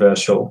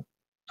controversial.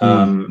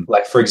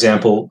 Like, for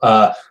example,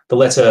 the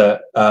letter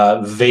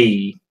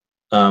V,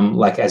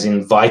 like as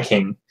in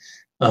Viking,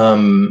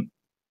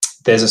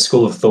 there's a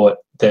school of thought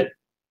that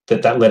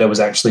letter was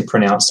actually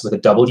pronounced with a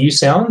W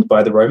sound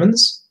by the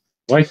Romans.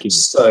 Viking.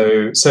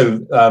 So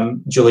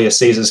Julius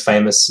Caesar's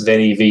famous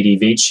Veni, Vidi,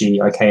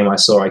 Vici, I came, I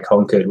saw, I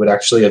conquered, would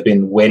actually have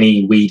been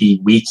Weni, Weedy,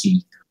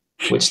 Wiki,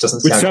 which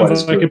doesn't sound quite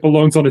as good. Like it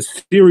belongs on a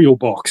cereal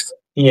box.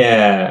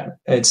 Yeah,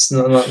 it's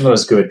not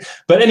as good.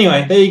 But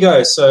anyway, there you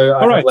go. So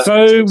all right.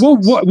 So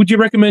what would you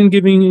recommend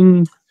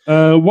giving?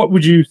 What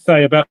would you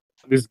say about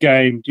this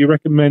game? Do you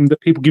recommend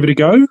that people give it a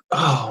go?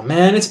 Oh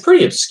man, it's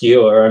pretty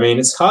obscure. I mean,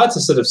 it's hard to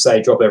sort of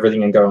say drop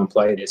everything and go and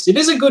play this. It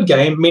is a good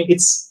game. I mean,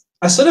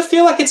 I sort of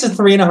feel like it's a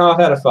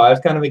 3.5 out of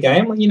 5 kind of a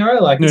game.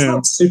 It's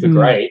not super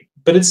great,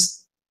 but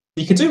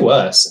you could do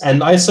worse.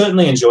 And I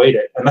certainly enjoyed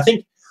it. And I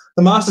think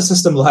the Master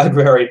System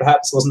library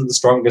perhaps wasn't the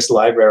strongest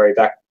library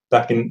back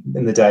in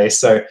the day.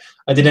 So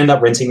I did end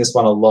up renting this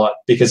one a lot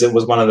because it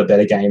was one of the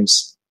better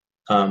games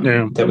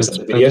that was at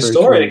the video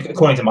store,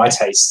 according to my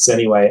tastes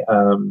anyway.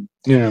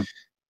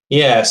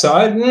 Yeah,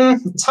 so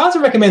it's hard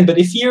to recommend, but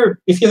if you're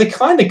the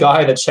kind of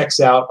guy that checks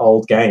out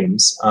old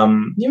games,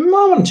 you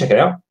might want to check it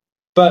out.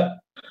 But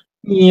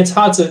it's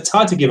hard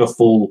to give a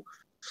full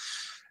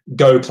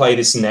go play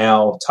this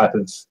now type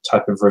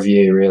of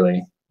review,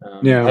 really.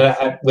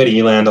 Where do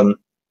you land on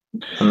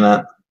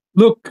that?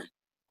 Look,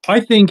 I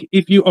think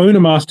if you own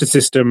a Master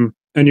System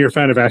and you're a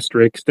fan of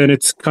Asterix, then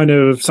it's kind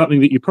of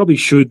something that you probably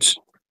should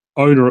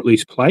own or at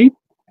least play.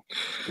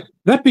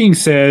 That being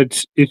said,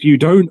 if you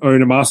don't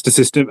own a Master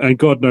System, and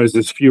God knows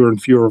there's fewer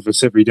and fewer of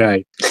us every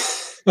day,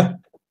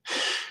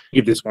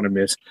 give this one a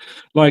miss.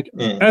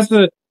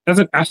 As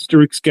an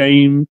Asterix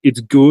game, it's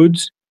good,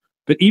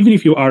 but even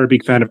if you are a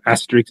big fan of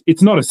Asterix,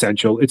 it's not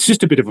essential. It's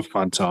just a bit of a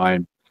fun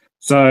time.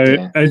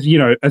 So, as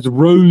as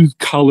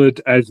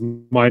rose-coloured as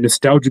my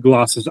nostalgia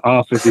glasses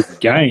are for this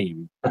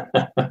game,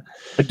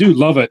 I do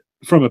love it.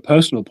 from a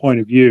personal point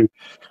of view,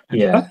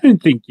 I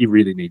don't think you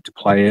really need to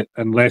play it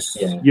unless,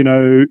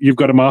 you've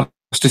got a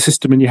Master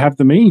System and you have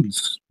the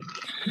means.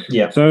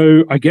 Yeah.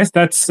 So I guess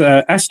that's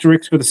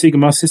Asterix for the Sega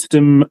Master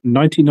System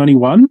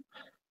 1991.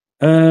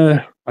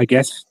 I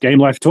guess Game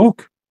Life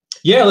Talk.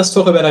 Yeah, let's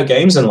talk about our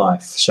games in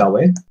life, shall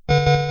we?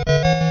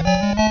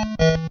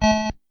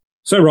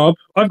 So, Rob,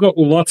 I've got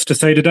lots to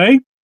say today,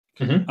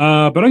 but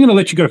I'm going to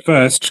let you go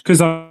first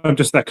because I'm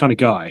just that kind of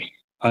guy.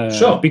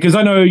 Sure. Because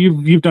I know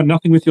you've done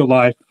nothing with your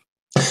life.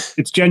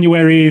 It's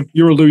January.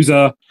 You're a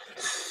loser.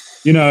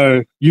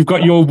 You've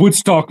got your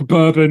Woodstock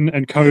bourbon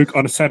and Coke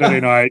on a Saturday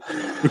night,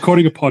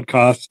 recording a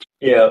podcast.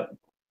 Yeah,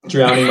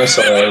 drowning my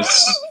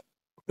sorrows,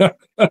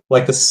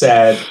 like the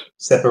sad,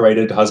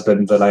 separated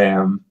husband that I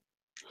am.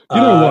 You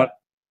know what?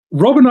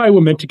 Rob and I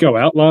were meant to go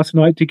out last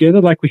night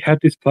together. Like we had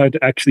this plan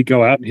to actually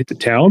go out and hit the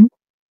town.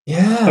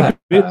 Yeah. A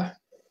bit.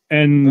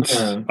 And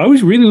I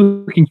was really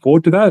looking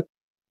forward to that.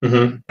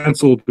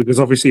 Cancelled because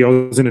obviously I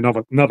was in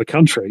another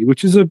country,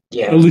 which is a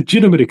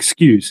legitimate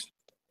excuse.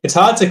 It's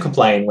hard to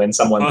complain when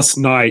someone last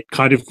night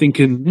kind of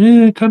thinking,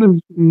 being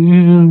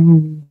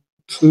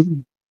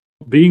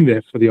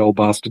there for the old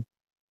bastard.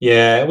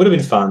 Yeah, it would have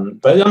been fun,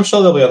 but I'm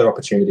sure there'll be other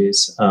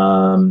opportunities.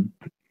 I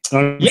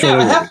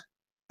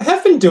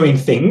have been doing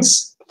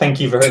things. Thank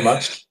you very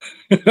much,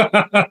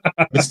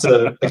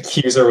 Mr.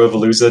 Accuser of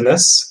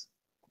Loserness.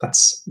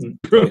 That's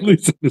totally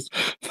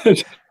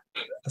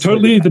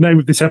the name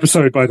of this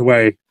episode, by the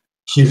way.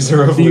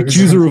 Accuser of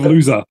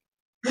Loser.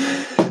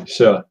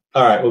 Sure.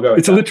 All right, we'll go with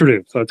It's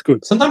alliterative, so it's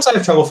good. Sometimes I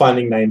have trouble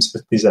finding names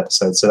for these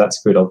episodes, so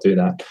that's good. I'll do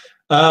that.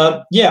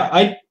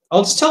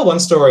 I'll just tell one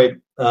story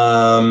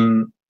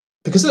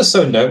because it's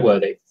so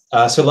noteworthy.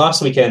 So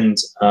last weekend,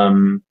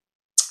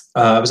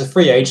 I was a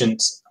free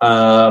agent.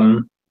 I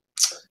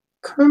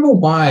can't remember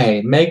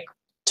why. Meg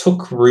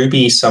took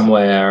Ruby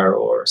somewhere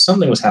or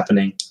something was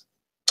happening.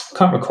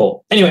 Can't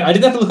recall. Anyway, I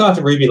didn't have to look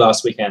after Ruby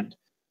last weekend.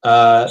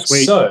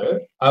 So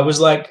I was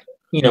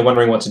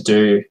wondering what to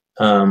do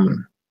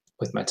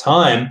with my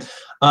time.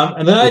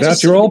 And then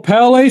without your old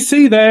pal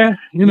AC there,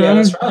 Yeah,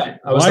 that's right.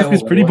 Life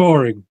is pretty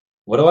boring.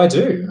 What do I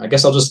do? I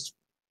guess I'll just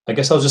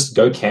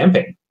go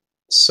camping.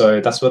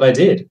 So that's what I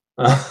did.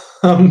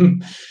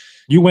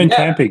 You went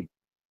camping.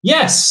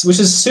 Yes, which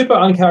is super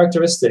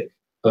uncharacteristic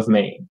of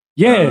me.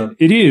 Yeah,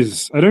 it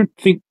is. I don't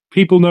think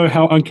people know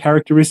how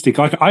uncharacteristic.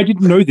 Like, I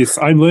didn't know this.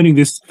 I'm learning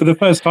this for the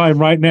first time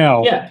right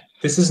now. Yeah,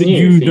 this is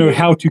new. You know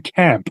how to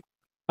camp.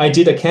 I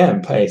did a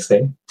camp, I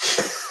think,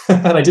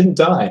 and I didn't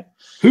die.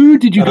 Who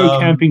did you go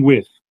camping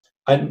with?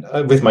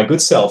 With my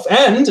good self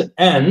and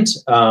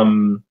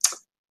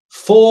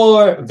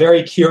 4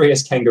 very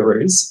curious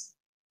kangaroos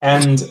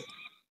and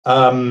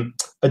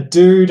a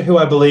dude who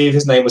I believe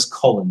his name was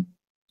Colin.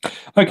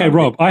 Okay,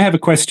 Rob, I have a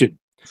question.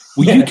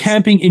 Were you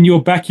camping in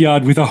your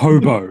backyard with a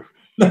hobo?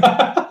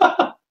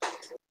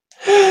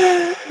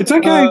 It's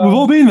okay. We've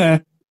all been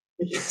there.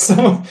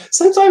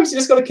 Sometimes you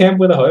just got to camp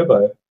with a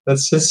hobo.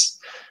 That's just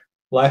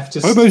life.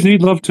 Hobos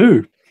need love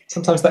too.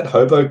 Sometimes that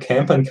hobo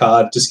camping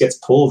card just gets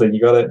pulled, and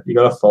you gotta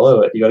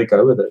follow it. You gotta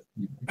go with it.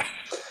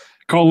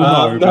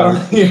 Colin the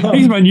Hobo.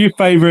 He's my new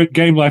favorite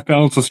Game Life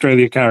Balance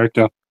Australia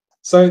character.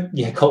 So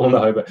Colin the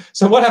Hobo.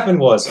 So what happened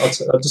was,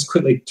 I'll just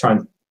quickly try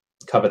and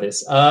cover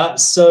this. Right.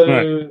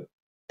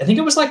 I think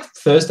it was like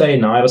Thursday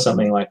night or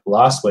something like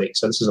last week.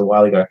 So this was a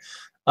while ago.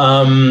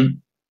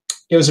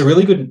 It was a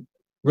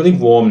really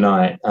warm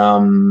night.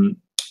 And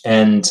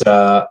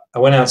I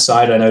went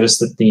outside. I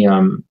noticed that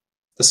the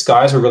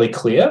skies were really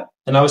clear.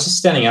 And I was just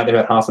standing out there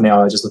about half an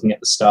hour just looking at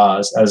the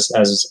stars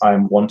as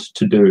I'm wont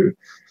to do.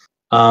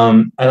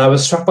 And I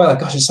was struck by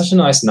gosh, it's such a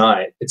nice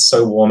night. It's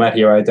so warm out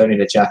here. I don't need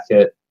a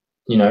jacket.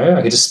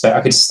 I could just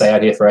stay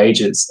out here for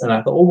ages. And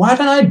I thought, well, why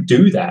don't I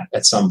do that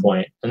at some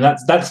point? And that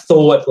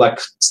thought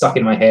stuck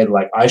in my head,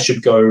 I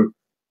should go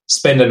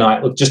spend a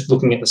night just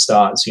looking at the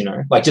stars,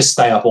 just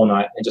stay up all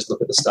night and just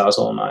look at the stars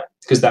all night,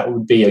 because that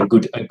would be a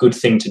good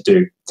thing to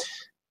do.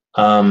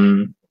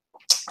 And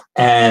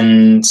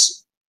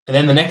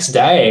then the next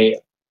day,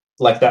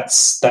 that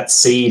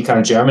seed kind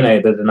of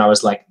germinated, and I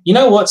was like, you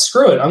know what,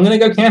 screw it, I'm going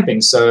to go camping.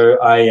 So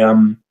I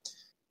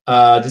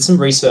did some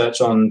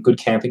research on good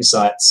camping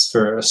sites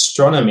for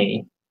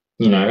astronomy,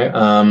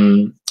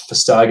 for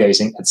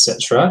stargazing,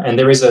 etc. And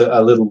there is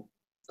a little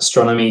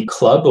astronomy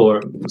club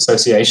or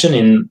association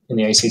in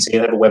the ACT. They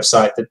have a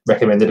website that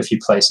recommended a few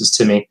places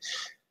to me.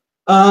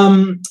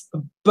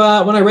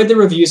 But when I read the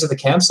reviews of the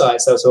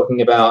campsites they were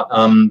talking about,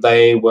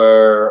 they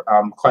were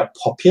quite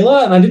popular,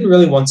 and I didn't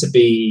really want to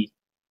be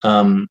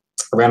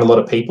around a lot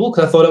of people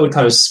because I thought it would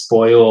kind of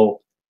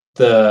spoil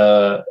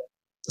the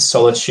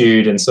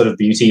solitude and sort of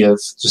beauty of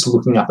just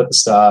looking up at the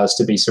stars,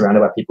 to be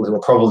surrounded by people who are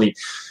probably,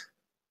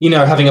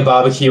 having a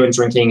barbecue and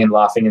drinking and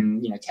laughing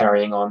and,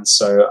 carrying on.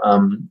 So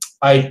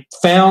I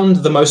found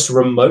the most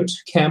remote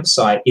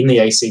campsite in the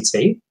ACT,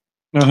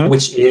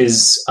 which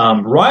is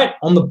right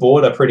on the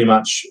border, pretty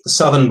much the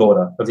southern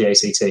border of the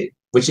ACT,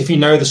 which, if you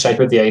know the shape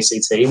of the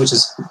ACT, which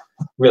is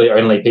really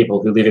only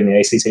people who live in the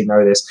ACT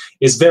know this,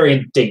 is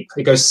very deep.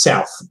 It goes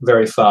south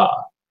very far.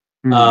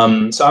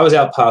 So I was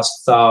out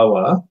past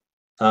Tharwa.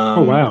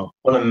 Oh, wow.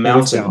 On a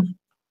mountain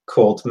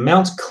called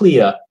Mount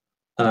Clear.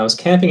 And I was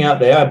camping out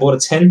there. I bought a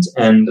tent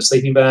and a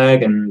sleeping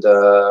bag and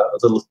a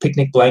little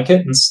picnic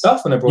blanket and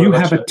stuff. And I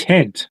brought a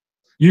tent?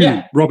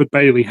 You, Robert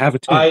Bailey, have a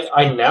tent?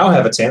 I now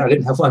have a tent. I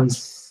didn't have one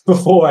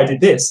before I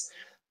did this.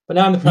 But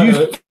now I'm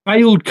You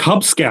failed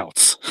Cub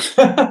Scouts.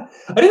 I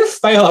didn't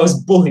fail. I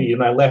was bullied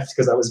and I left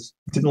because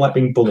didn't like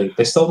being bullied.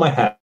 They stole my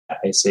hat,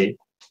 AC.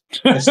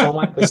 They stole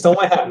my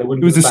hat. And they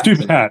wouldn't. It was a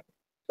stupid hat.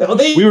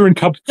 We were in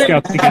Cub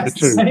Scouts together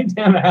too. Same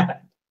damn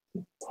hat.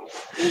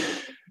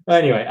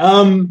 Anyway,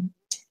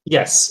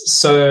 yes.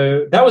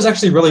 So that was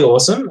actually really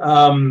awesome.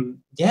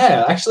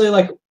 Actually,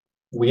 like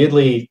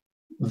weirdly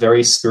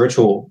very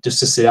spiritual just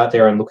to sit out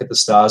there and look at the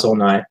stars all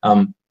night.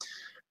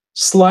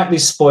 Slightly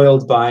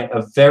spoiled by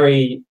a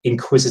very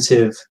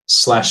inquisitive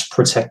 /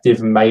 protective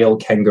male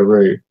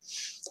kangaroo,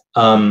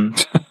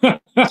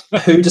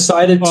 who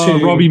decided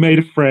to. Robbie made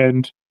a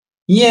friend.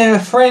 Yeah,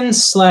 friend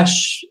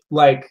 /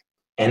 like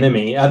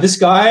enemy. This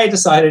guy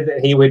decided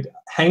that he would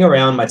hang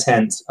around my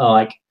tent,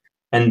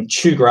 and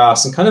chew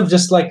grass and kind of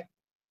just like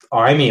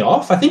eye me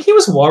off. I think he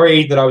was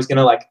worried that I was going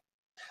to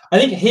I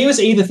think he was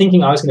either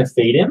thinking I was going to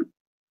feed him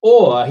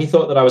or he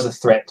thought that I was a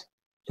threat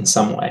in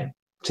some way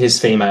to his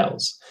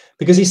females,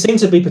 because he seemed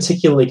to be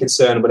particularly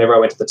concerned whenever I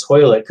went to the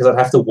toilet, because I'd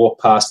have to walk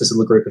past this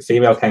little group of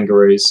female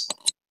kangaroos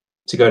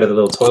to go to the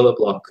little toilet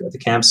block at the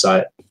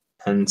campsite.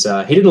 And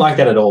he didn't like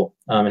that at all.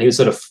 And he would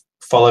sort of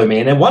follow me.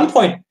 And at one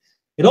point,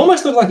 it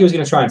almost looked like he was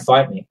going to try and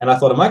fight me. And I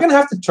thought, am I going to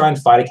have to try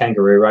and fight a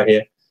kangaroo right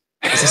here?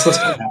 Is this what's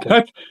going to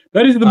happen?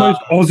 That is the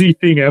most Aussie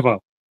thing ever.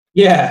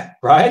 Yeah,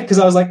 right? Because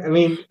I was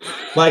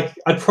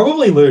I'd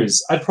probably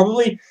lose.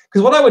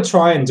 Because what I would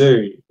try and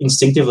do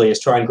instinctively is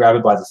try and grab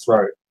it by the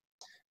throat.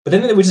 But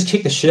then it would just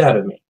kick the shit out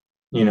of me,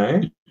 you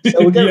know?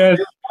 So it would go really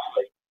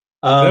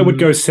that would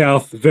go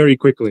south very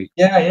quickly.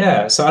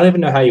 Yeah. So I don't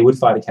even know how you would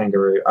fight a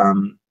kangaroo.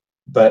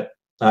 But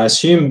I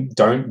assume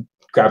don't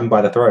grab him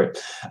by the throat.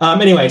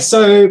 Anyway,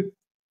 so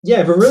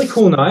yeah, a really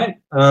cool night.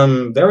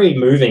 Very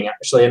moving,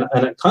 actually. And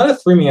it kind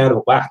of threw me out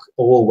of whack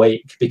all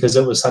week because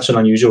it was such an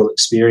unusual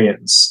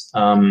experience.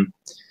 To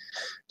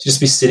just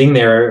be sitting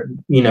there,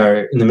 you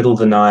know, in the middle of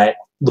the night,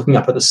 looking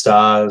up at the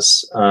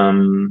stars.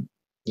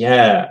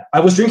 Yeah. I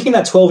was drinking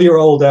that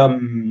 12-year-old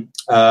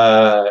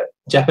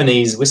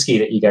Japanese whiskey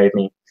that you gave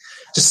me,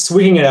 just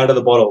swigging it out of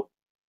the bottle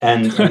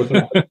and looking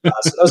at the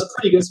stars. So that was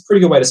a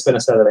pretty good way to spend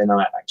a Saturday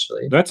night,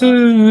 actually. That's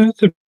a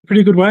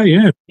pretty good way,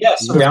 yeah. Yeah,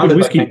 surrounded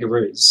by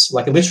kangaroos.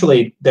 Like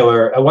literally,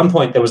 at one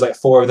point there was like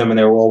 4 of them, and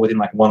they were all within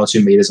like 1 or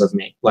 2 meters of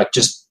me. Like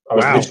I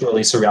was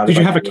literally surrounded. Did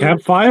you have a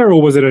campfire,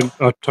 or was it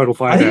a total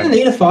fire? I didn't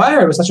need a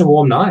fire. It was such a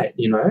warm night,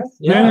 you know.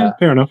 Yeah,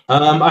 fair enough.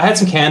 I had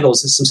some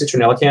candles, some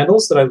citronella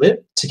candles that I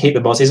lit to keep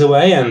the mozzies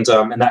away, and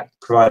that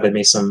provided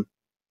me some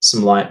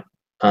light.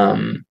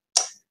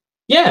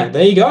 Yeah,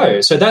 there you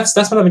go. So that's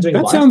what I've been doing.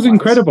 That sounds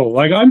incredible.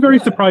 Like, I'm very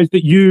surprised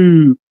that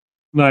you,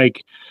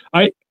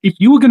 if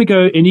you were going to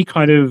go any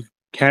kind of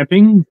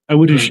camping, I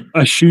would have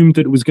assumed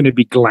that it was going to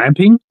be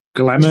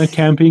glamour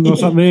camping or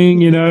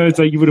something, you know. It's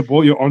like you would have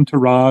bought your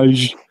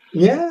entourage.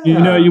 Yeah. You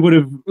know, you would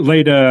have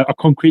laid a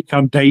concrete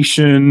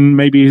foundation,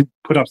 maybe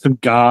put up some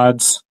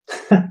guards.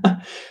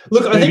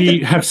 Look,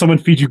 maybe have someone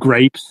feed you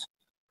grapes.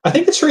 I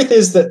think the truth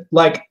is that,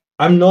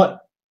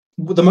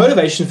 the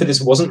motivation for this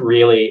wasn't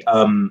really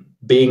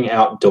being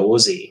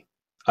outdoorsy.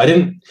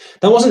 That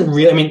wasn't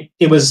really, I mean,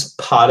 it was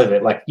part of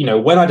it. Like, you know,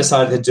 when I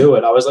decided to do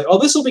it, I was like, oh,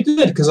 this will be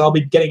good because I'll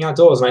be getting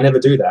outdoors, and I never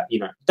do that, you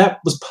know. That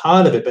was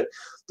part of it. But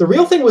the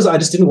real thing was I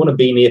just didn't want to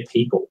be near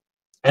people.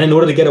 And in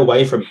order to get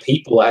away from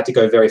people, I had to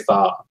go very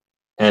far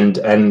and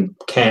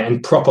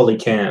properly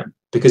camp.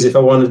 Because if I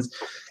wanted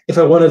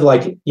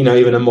like, you know,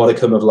 even a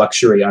modicum of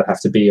luxury, I'd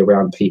have to be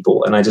around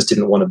people. And I just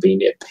didn't want to be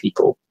near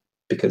people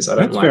because I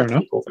don't like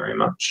people very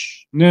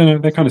much. No,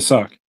 they kind of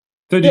suck.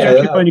 So did you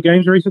actually play any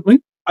games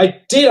recently? I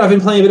did. I've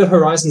been playing a bit of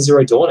Horizon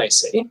Zero Dawn,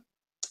 AC.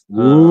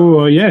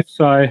 Oh, yes.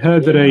 I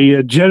heard that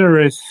a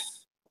generous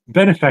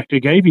benefactor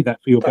gave you that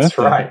for your birthday. That's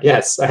right,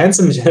 yes. A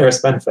handsome, generous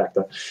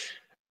benefactor.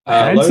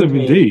 Handsome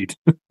indeed.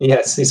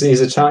 Yes, he's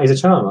a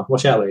charmer.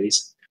 Watch out,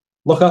 ladies.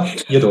 Lock up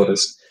your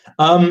daughters.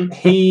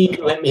 He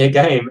lent me a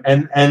game,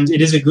 and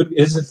it is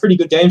a pretty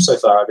good game so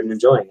far. I've been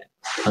enjoying it.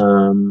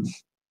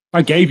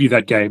 I gave you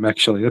that game,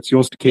 actually. That's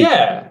yours to keep.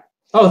 Yeah.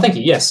 Oh, thank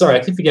you. Yes, sorry.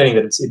 I keep forgetting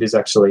that it is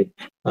actually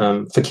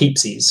for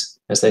keepsies,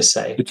 as they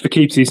say. It's for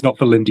keepsies, not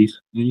for Lindy's.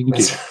 You can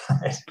That's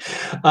right.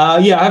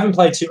 Yeah, I haven't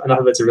played enough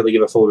of it to really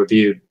give a full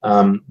review.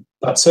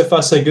 But so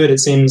far, so good. It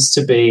seems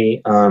to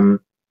be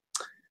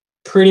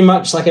pretty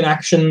much like an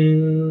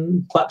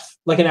action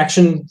RPG.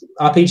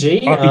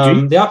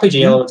 The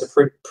RPG elements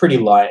are pretty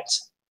light.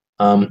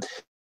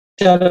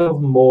 Shadow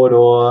of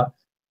Mordor.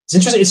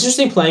 It's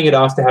interesting playing it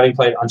after having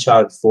played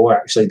Uncharted 4,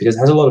 actually, because it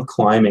has a lot of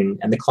climbing,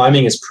 and the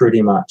climbing is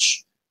pretty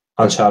much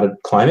Uncharted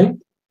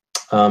climbing,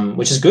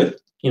 which is good.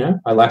 You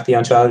know, I like the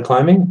Uncharted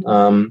climbing.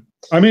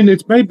 I mean,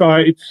 it's made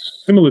by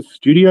it's similar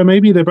studio,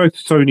 maybe. They're both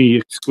Sony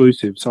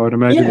exclusive, so I'd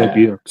imagine there'd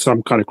be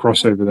some kind of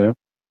crossover there.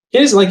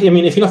 It is like, I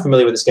mean, if you're not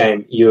familiar with this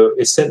game,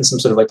 it's set in some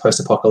sort of like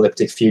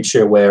post-apocalyptic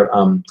future where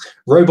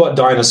robot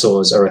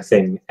dinosaurs are a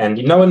thing,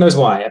 and no one knows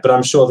why, but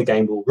I'm sure the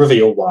game will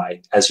reveal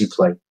why as you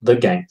play the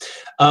game.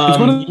 It's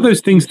one of those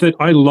things that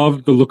I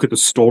love the look of the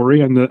story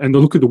and the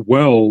look of the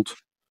world,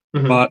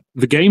 but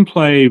the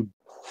gameplay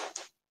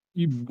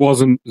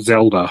wasn't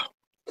Zelda.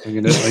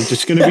 I'm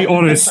just going to be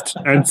honest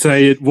and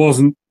say it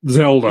wasn't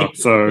Zelda.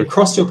 So it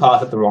crossed your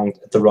path at the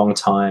wrong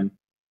time.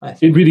 I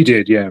think. It really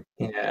did, yeah.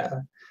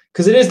 Yeah.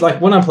 Because it is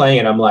like when I'm playing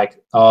it, I'm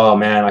like, oh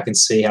man, I can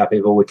see how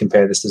people would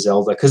compare this to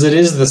Zelda. Because it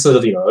is the sort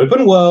of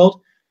open world.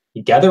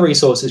 You gather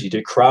resources, you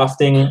do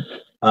crafting.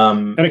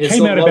 And it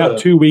came out about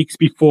 2 weeks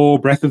before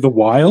Breath of the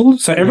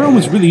Wild. So everyone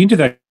was really into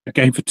that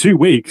game for 2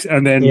 weeks.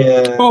 And then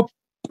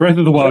Breath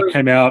of the Wild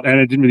came out and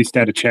it didn't really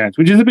stand a chance,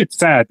 which is a bit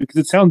sad because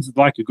it sounds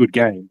like a good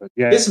game. But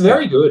yeah, it's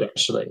very good,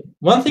 actually.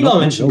 One thing I'll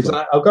mention,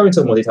 because I'll go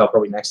into more detail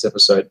probably next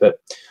episode, but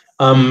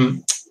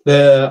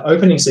the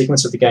opening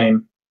sequence of the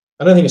game,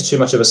 I don't think it's too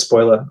much of a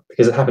spoiler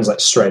because it happens like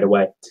straight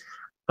away.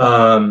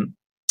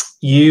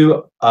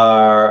 You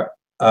are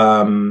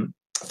a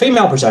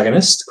female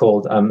protagonist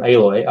called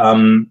Aloy,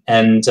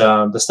 and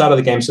the start of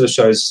the game sort of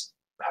shows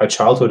her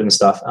childhood and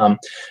stuff.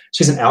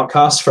 She's an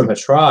outcast from her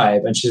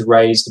tribe, and she's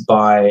raised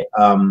by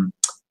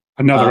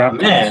another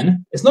outcast.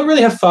 Man. It's not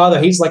really her father;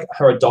 he's like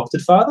her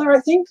adopted father, I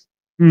think,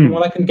 from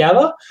what I can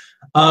gather.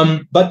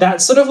 But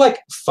that sort of like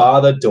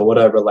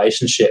father-daughter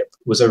relationship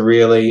was a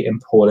really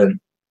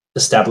important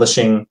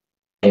establishing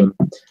game.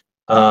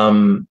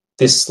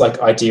 This like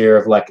idea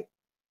of like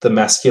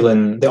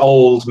the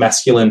old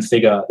masculine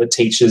figure that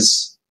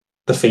teaches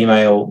the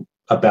female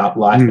about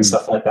life and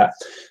stuff like that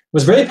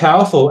was really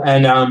powerful,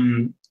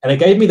 and it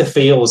gave me the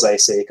feels,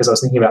 AC, because I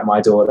was thinking about my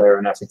daughter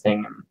and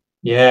everything. And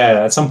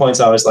yeah, at some points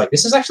I was like,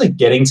 this is actually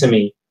getting to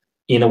me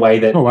in a way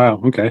that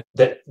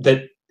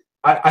that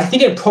I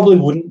think it probably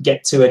wouldn't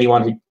get to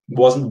anyone who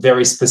wasn't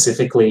very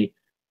specifically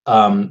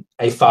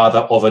a father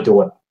of a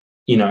daughter.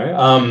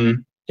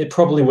 It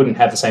probably wouldn't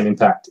have the same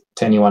impact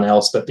to anyone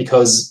else, but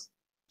because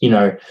you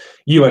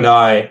and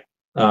I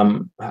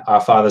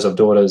are fathers of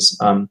daughters.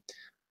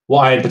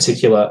 Why in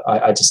particular?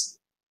 I just,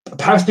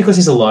 perhaps because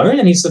he's alone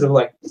and he's sort of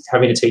like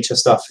having to teach her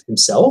stuff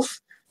himself.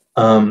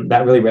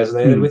 That really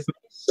resonated with me.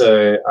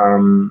 So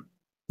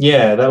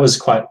that was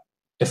quite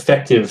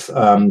effective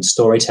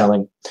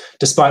storytelling,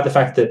 despite the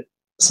fact that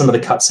some of the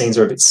cutscenes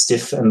are a bit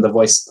stiff and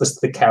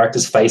the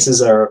characters'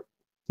 faces are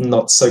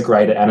not so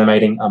great at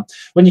animating.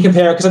 When you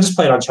compare it, because I just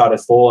played Uncharted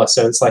 4,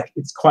 so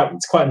it's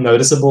quite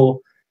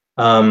noticeable.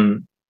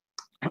 Are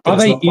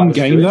they in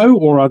game though,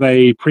 or are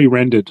they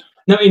pre-rendered?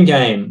 No, in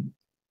game.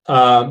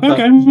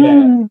 Okay.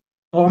 Yeah.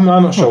 Oh, I'm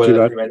not sure whether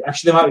they're pre-rendered.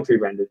 Actually, they might be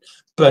pre-rendered,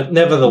 but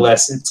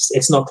nevertheless,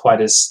 it's not quite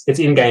as it's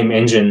in-game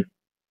engine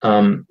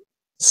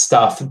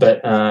stuff.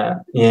 But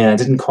it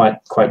didn't quite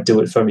do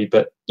it for me.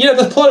 But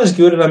the plot is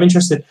good, and I'm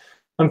interested.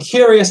 I'm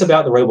curious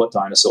about the robot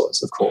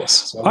dinosaurs, of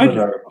course. So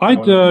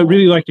I'd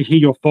really like to hear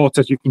your thoughts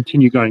as you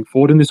continue going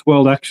forward in this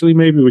world. Actually,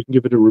 maybe we can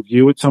give it a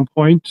review at some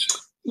point.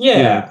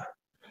 Yeah.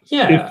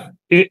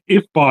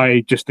 If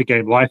by just the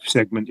game life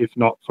segment, if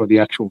not for the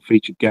actual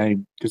featured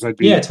game, because I'd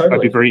be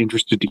very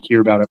interested to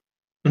hear about it.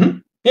 Mm-hmm.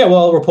 Yeah, well,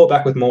 I'll report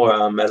back with more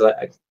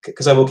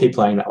because I will keep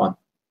playing that one.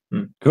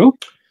 Cool.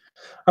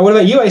 And what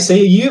about you,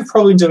 AC? You've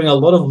probably been doing a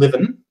lot of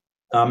living,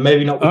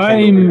 maybe not with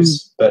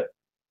kangaroos, but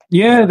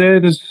yeah,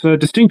 there's a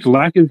distinct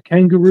lack of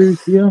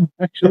kangaroos here,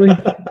 actually.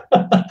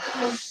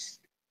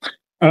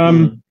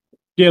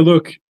 Yeah,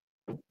 look,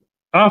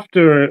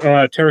 after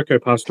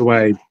Tereko passed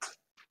away,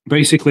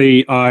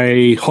 basically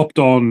I hopped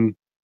on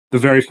the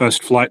very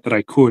first flight that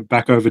I could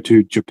back over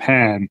to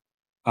Japan.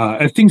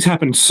 And things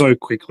happened so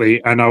quickly,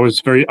 and I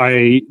was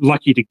very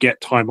lucky to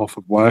get time off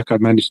of work. I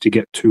managed to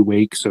get 2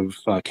 weeks of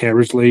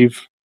carer's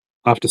leave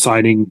after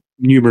signing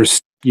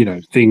numerous,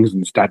 things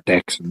and stat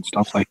decks and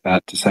stuff like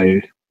that to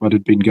say what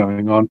had been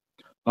going on.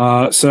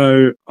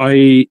 So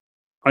I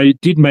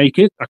did make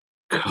it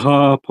an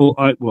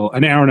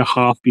hour and a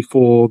half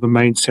before the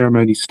main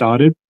ceremony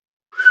started.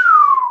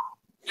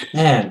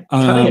 Man,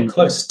 cutting it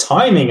close.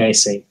 Timing,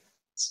 AC.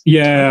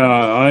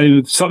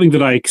 Yeah, something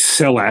that I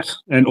excel at,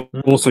 and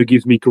also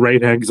gives me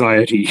great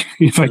anxiety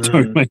if I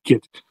don't make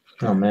it.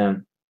 Oh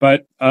man!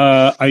 But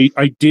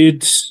I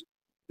did.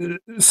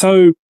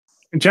 So,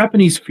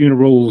 Japanese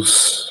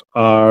funerals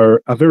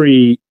are a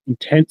very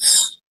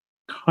intense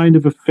kind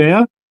of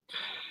affair.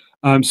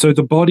 So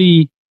the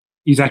body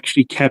is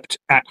actually kept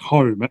at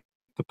home, at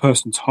the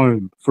person's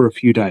home, for a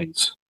few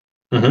days.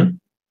 Mm-hmm.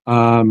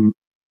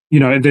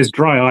 And there's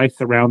dry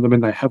ice around them,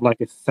 and they have like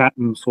a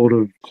satin sort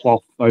of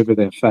cloth over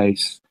their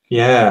face.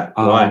 Yeah,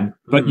 right.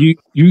 But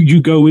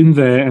you go in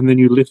there, and then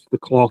you lift the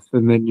cloth,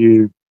 and then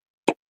you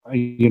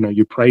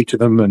pray to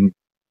them, and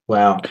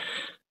wow,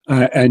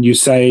 and you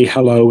say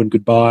hello and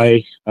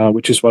goodbye,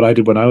 which is what I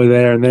did when I was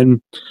there,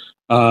 and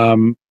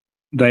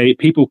then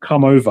people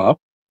come over,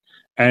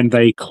 and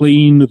they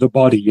clean the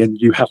body, and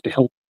you have to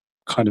help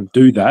kind of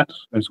do that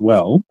as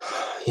well.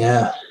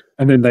 Yeah,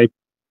 and then they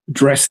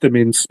dress them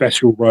in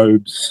special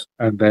robes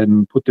and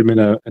then put them in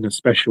a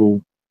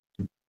special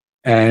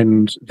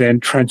and then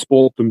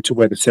transport them to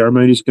where the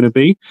ceremony is going to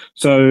be.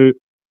 So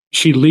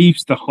she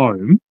leaves the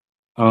home,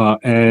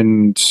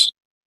 and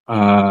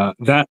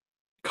that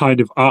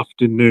kind of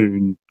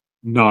afternoon,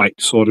 night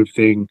sort of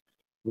thing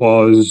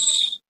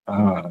was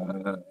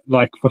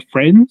like for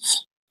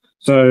friends.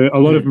 So a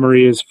lot of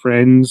Maria's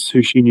friends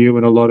who she knew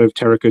and a lot of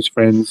Teriko's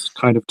friends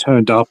kind of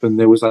turned up, and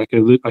there was like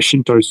a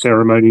Shinto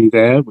ceremony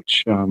there,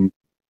 which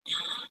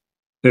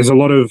there's a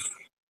lot of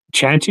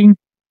chanting,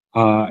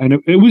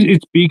 and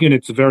it's big and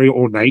it's very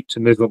ornate,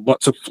 and there's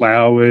lots of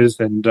flowers,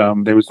 and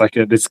there was like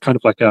this kind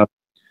of like a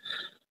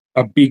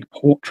big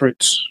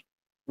portrait,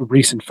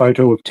 recent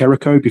photo of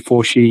Teriko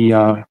before she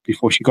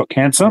got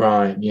cancer.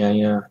 Right.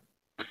 Yeah.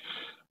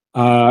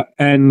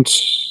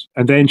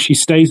 And then she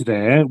stays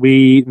there.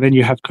 Then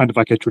you have kind of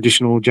like a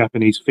traditional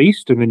Japanese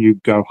feast, and then you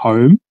go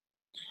home.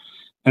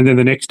 And then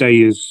the next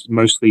day is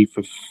mostly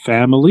for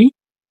family.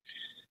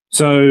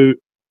 So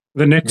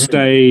the next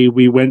day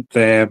we went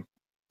there,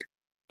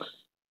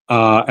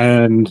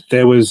 and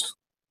it was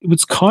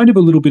kind of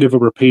a little bit of a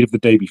repeat of the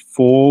day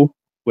before,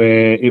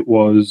 where it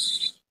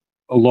was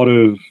a lot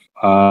of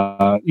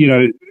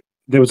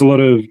there was a lot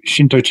of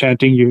Shinto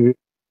chanting. You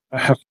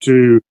have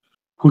to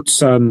put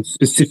some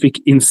specific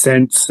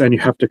incense, and you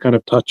have to kind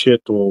of touch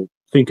it or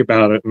think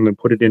about it and then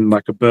put it in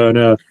like a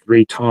burner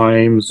 3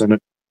 times, and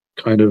it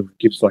kind of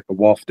gives like a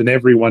waft, and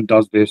everyone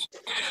does this.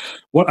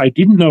 What I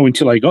didn't know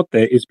until I got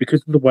there is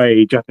because of the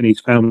way Japanese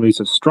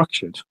families are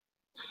structured,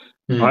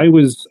 I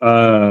was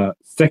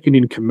second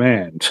in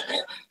command.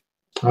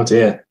 Oh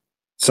dear.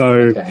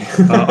 So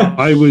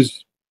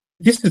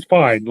this is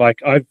fine. Like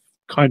I've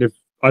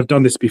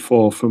done this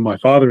before for my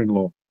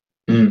father-in-law.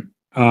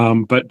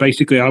 But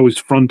basically I was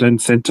front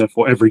and center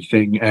for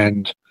everything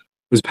and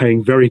was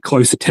paying very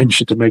close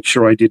attention to make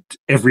sure I did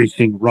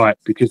everything right,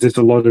 because there's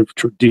a lot of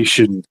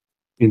tradition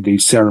in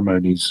these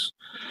ceremonies.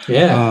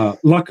 Yeah.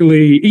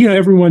 Luckily,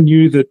 everyone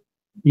knew that,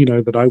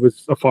 that I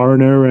was a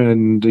foreigner,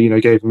 and,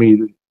 gave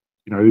me,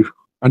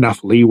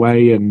 enough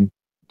leeway and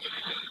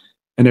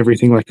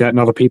everything like that. And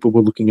other people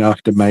were looking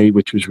after May,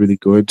 which was really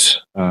good.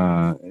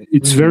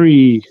 It's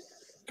very,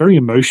 very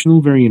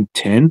emotional, very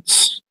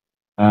intense.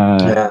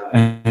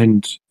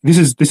 And this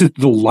is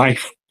the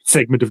life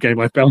segment of Game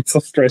Life Balance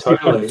Australia.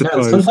 Totally.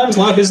 No, sometimes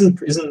life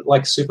isn't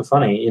like super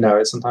funny,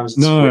 sometimes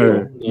it's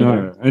real,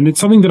 no. And it's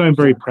something that I'm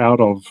very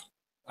proud of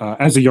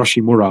as a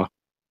Yoshimura,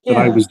 that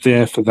I was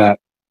there for that.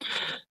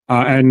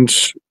 And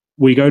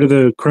we go to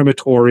the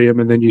crematorium,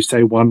 and then you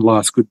say one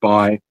last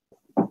goodbye,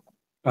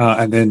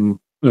 and then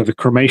the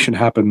cremation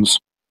happens,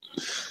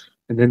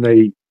 and then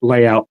they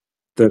lay out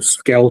the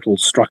skeletal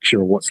structure,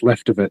 or what's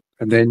left of it,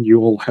 and then you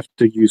all have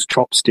to use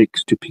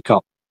chopsticks to pick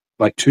up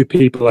like 2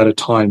 people at a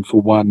time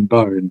for one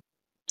bone.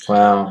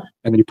 Wow.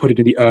 And then you put it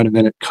in the urn, and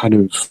then it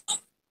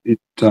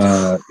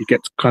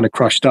gets kind of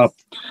crushed up.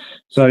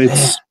 So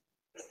it's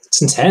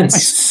intense. My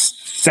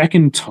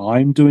second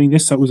time doing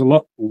this, so it was a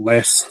lot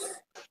less.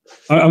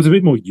 I was a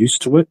bit more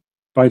used to it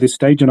by this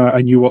stage, and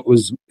I knew what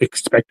was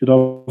expected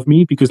of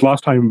me, because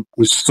last time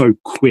was so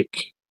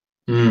quick.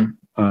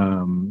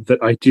 That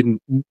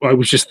I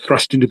was just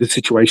thrust into the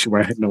situation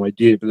where I had no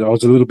idea, but I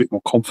was a little bit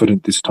more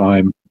confident this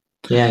time.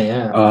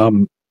 Yeah.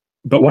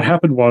 But what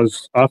happened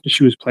was, after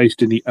she was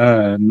placed in the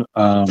urn,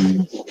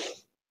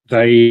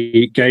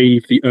 they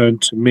gave the urn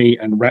to me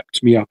and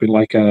wrapped me up in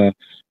like a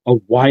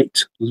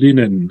white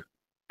linen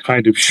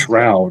kind of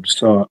shroud,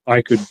 so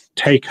I could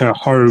take her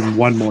home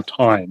one more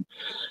time.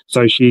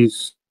 So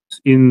she's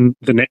in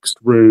the next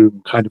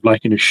room, kind of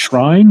like in a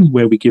shrine,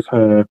 where we give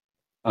her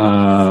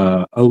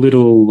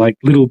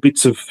little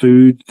bits of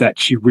food that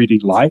she really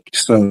liked.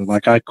 So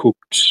like I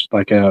cooked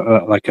like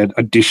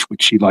a dish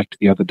which she liked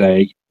the other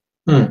day,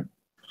 and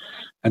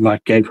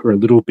like gave her a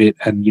little bit.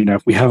 And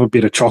if we have a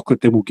bit of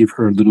chocolate, then we'll give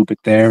her a little bit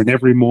there. And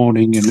every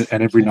morning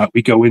and every night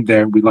we go in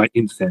there and we light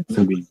incense,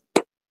 and we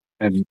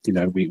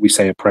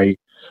say a prayer.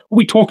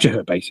 We talk to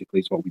her, basically,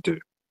 is what we do.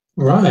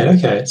 Right.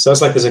 Okay. So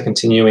it's like there's a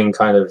continuing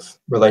kind of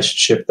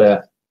relationship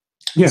there.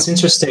 Yeah. It's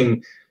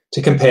interesting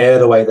to compare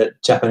the way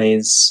that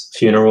Japanese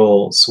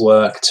funerals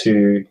work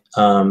to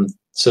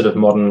sort of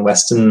modern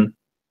Western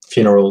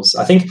funerals.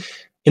 I think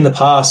in the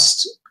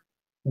past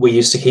we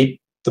used to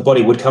the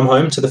body would come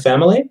home to the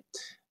family,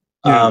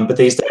 but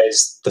these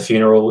days the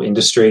funeral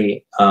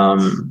industry,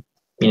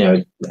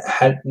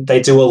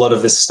 they do a lot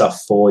of this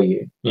stuff for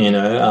you,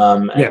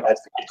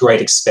 at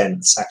great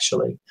expense,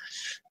 actually.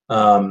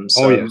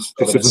 Yes,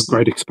 this is a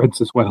great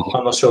expense as well.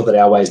 I'm not sure that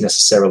our way is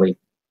necessarily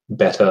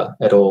better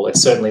at all.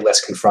 It's certainly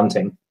less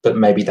confronting, but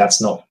maybe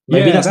that's not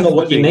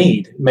what you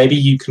need. Maybe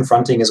you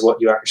confronting is what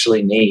you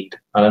actually need.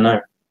 I don't know.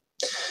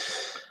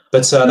 But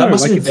it's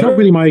not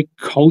really my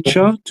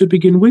culture to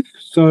begin with.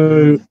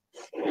 So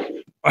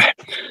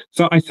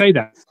I say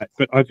that,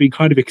 but I've been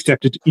kind of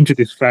accepted into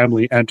this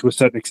family and to a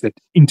certain extent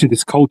into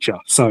this culture.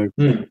 So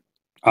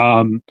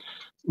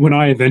when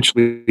I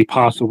eventually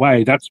pass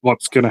away, that's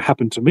what's going to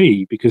happen to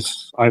me,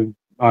 because I'm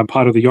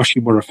part of the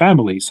Yoshimura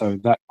family. So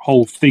that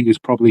whole thing is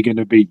probably going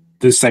to be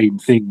the same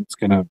thing. It's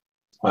going to.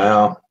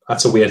 Wow,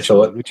 that's a weird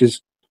thought. Which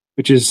is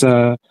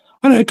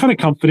I don't know, kind of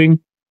comforting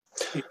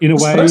in a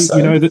way, so.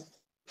 You know, that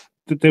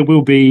there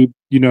will be,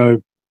 you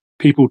know,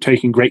 people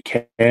taking great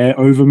care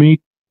over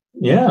me.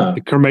 Yeah.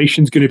 The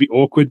cremation's going to be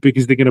awkward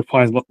because they're going to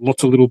find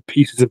lots of little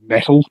pieces of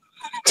metal.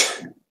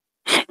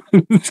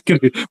 It's going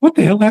to be, what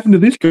the hell happened to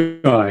this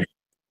guy?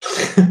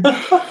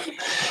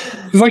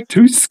 There's like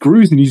 2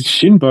 screws in his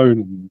shin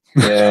bone.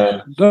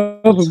 Yeah.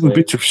 Little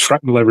bits of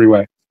shrapnel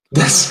everywhere.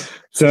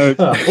 So,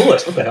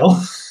 bullets, what the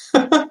hell?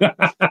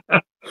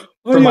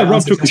 Oh, yeah,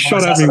 Rob took a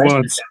shot at me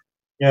once.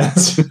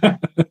 Yes.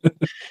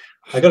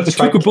 I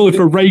took a bullet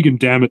for Reagan,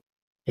 damn it.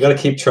 You got to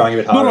keep trying a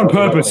bit harder. Not on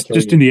purpose,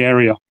 just in the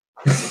area.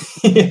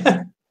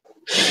 Yeah.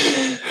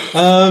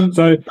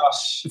 So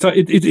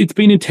it's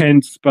been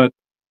intense, but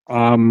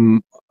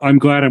I'm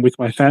glad I'm with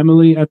my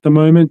family at the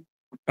moment.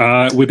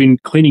 We've been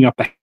cleaning up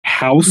the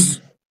house.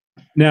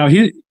 Now,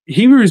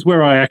 here is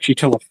where I actually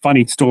tell a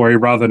funny story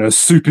rather than a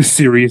super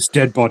serious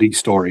dead body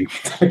story.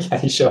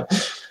 Okay, sure.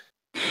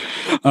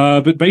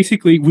 But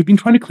basically, we've been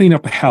trying to clean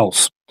up a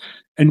house,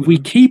 and we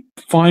keep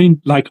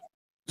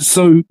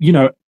so, you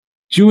know,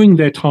 during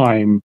their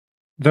time,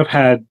 they've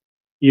had,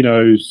 you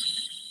know,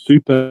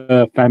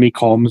 Super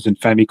Famicoms and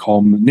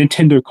Famicom,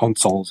 Nintendo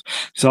consoles.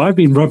 So I've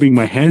been rubbing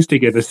my hands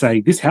together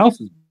saying, this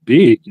house is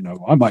big, you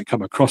know, I might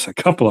come across a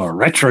couple of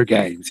retro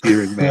games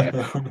here and there.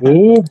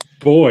 Oh,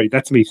 boy,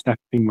 that's me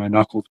snapping my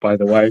knuckles, by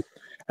the way.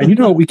 And you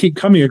know what we keep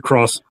coming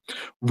across?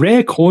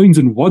 Rare coins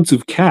and wads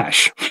of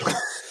cash.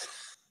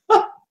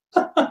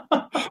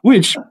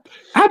 Which,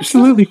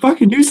 absolutely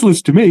fucking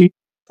useless to me.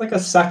 Like a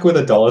sack with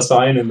a dollar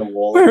sign in the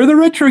wall. Where are the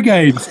retro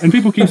games? And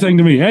people keep saying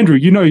to me, Andrew,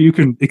 you know you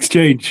can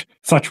exchange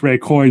such rare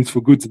coins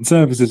for goods and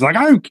services. Like,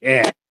 I don't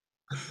care.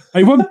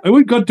 I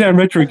want goddamn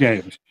retro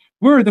games.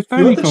 Where are the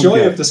Famicom games? The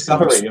joy of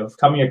discovery, of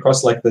coming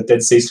across like the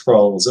Dead Sea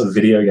Scrolls of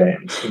video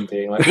games and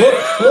being like,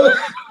 look,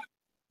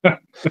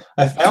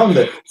 I found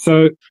it.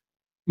 So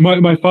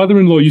my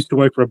father-in-law used to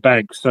work for a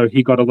bank, so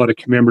he got a lot of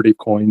commemorative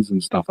coins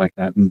and stuff like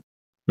that. And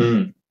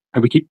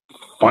we keep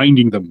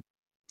finding them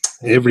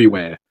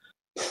everywhere.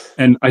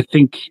 And I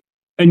think,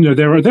 and you know,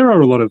 there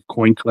are a lot of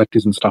coin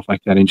collectors and stuff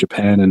like that in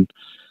Japan, and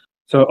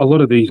so a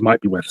lot of these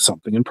might be worth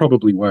something and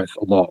probably worth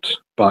a lot.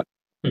 But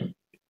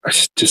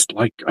it's just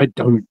like, I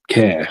don't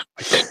care.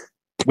 Like,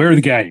 where are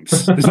the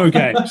games? There's no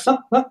games.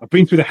 I've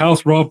been through the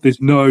house, Rob.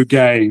 There's no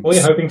games. What are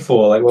you hoping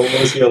for? Like, what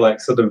was your What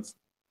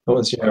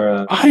was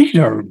your? I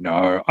don't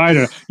know.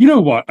 You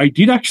know what? I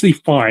did actually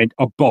find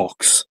a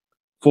box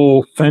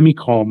for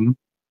Famicom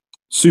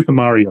Super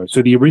Mario.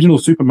 So the original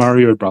Super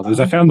Mario Brothers.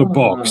 I found the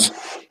box.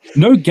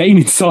 No game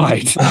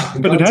inside,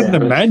 but it had the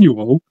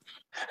manual.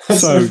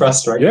 That's so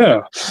frustrating.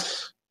 Yeah.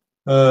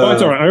 But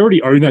it's all right. I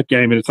already own that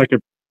game, and it's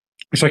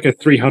like a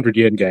 300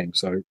 yen game.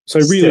 So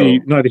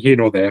really, neither here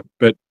nor there.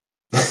 But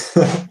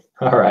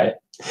all right.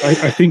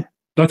 I think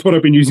that's what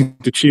I've been using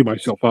to cheer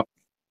myself up.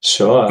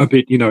 Sure. A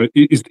bit, you know,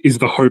 is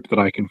the hope that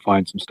I can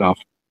find some stuff.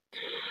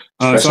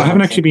 So I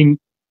haven't actually been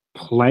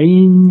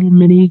playing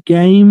many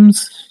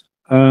games.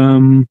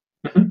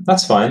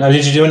 That's fine.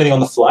 Did you do anything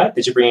on the flight?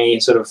 Did you bring any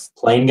sort of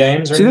plane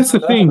games? Or See, that's the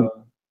thing.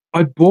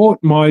 I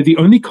bought the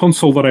only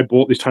console that I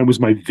bought this time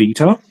was my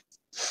Vita.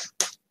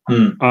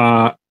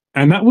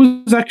 And that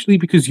was actually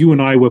because you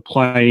and I were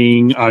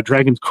playing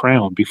Dragon's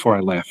Crown before I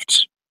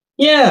left.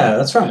 Yeah,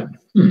 that's right.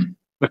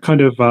 The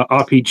kind of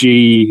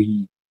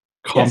RPG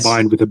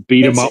combined with a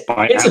beat 'em up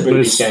by Atlas. It's a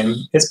boobies game.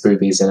 It's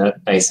boobies in it,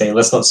 AC.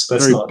 Let's not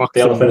the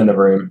elephant in the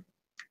room.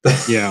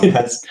 Yeah.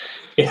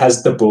 it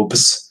has the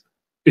boobs.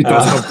 It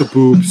does have the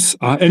boobs.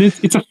 And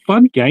it's a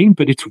fun game,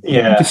 but it's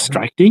really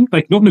distracting.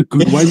 Like, not in a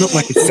good way, not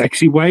like a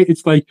sexy way.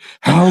 It's like,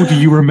 how do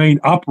you remain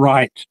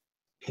upright?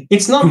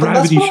 It's not.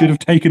 Gravity should have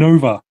taken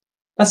over.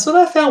 That's what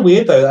I found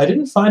weird, though. I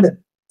didn't find it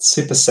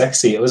super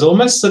sexy. It was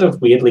almost sort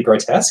of weirdly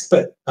grotesque,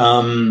 but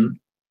I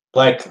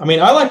like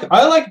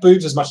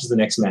boobs as much as the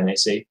Next Man,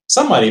 AC.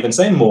 Some might even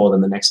say more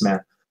than the Next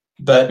Man.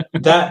 But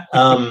that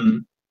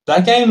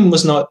that game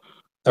was not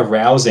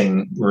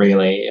arousing,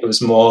 really. It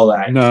was more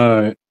like,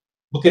 no.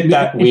 Look at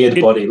that weird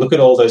body. Look at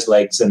all those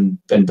legs and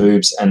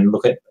boobs, and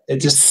look at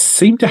it. Just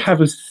seemed to have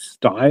a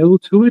style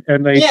to it,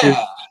 and it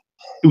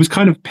was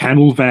kind of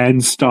panel van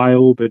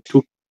style, but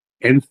took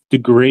nth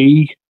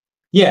degree.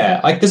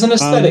 Yeah, like there's an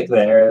aesthetic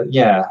there.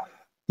 Yeah.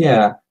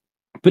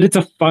 But it's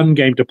a fun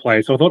game to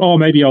play, so I thought,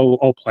 maybe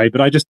I'll play,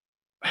 but I just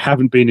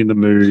haven't been in the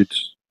mood.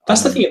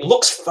 That's the thing. It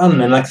looks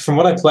fun, and like from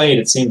what I played,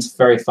 it seems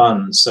very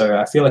fun. So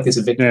I feel like it's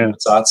a victim of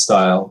its art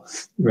style,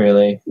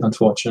 really.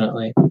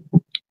 Unfortunately.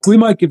 We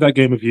might give that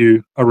game a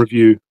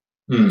review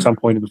at some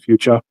point in the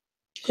future.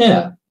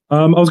 Yeah.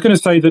 I was going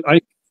to say that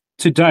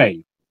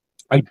today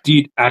I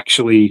did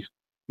actually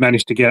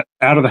manage to get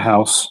out of the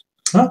house,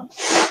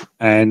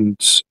 and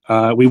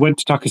we went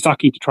to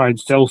Takasaki to try and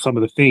sell some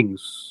of the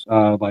things,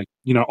 like,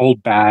 you know,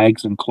 old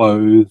bags and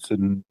clothes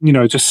and, you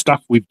know, just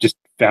stuff we've just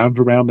found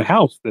around the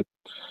house that,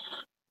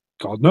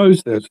 God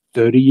knows, there's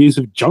 30 years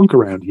of junk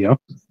around here.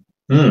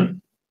 So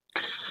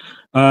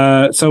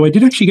I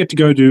did actually get to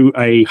go to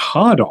a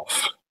Hard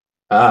Off.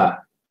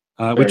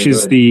 Which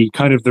is the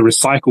kind of the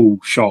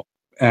recycle shop,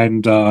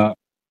 and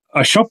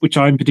a shop which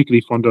I'm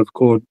particularly fond of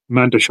called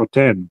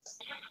Mandashoten,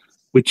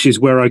 which is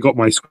where I got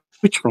my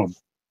Switch from.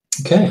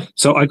 Okay.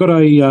 So I got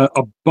a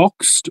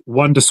boxed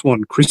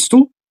WonderSwan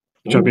Crystal,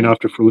 which I've been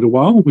after for a little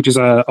while, which is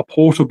a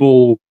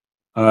portable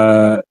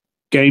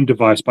game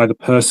device by the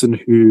person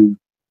who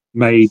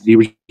made the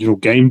original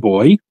Game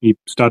Boy. He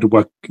started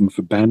working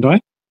for Bandai.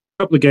 A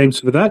couple of games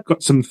for that.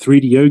 Got some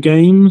 3DO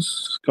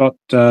games. Got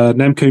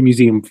Namco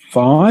Museum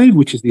 5,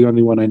 which is the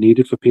only one I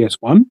needed for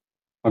PS1.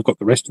 I've got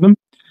the rest of them.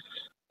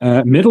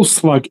 Metal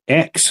Slug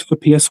X for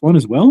PS1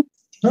 as well.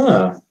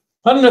 Oh,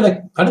 I didn't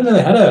know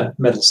they had a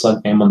Metal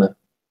Slug game on the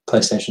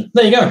PlayStation.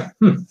 There you go.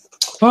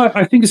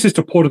 I think it's just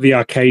a port of the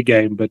arcade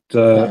game, but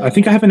I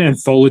think I have an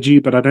anthology,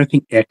 but I don't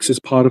think X is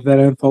part of that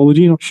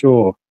anthology. Not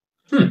sure.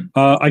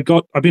 I've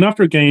been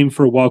after a game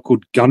for a while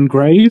called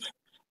Gungrave.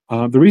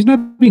 The reason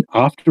I've been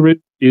after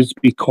it is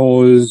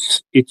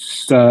because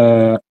its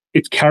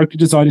character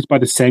design is by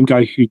the same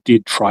guy who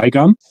did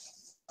Trigun.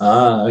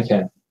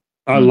 Okay.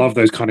 I love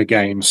those kind of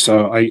games,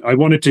 so I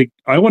wanted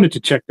to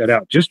check that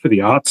out just for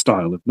the art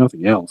style, if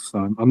nothing else.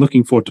 I'm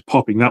looking forward to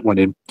popping that one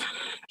in.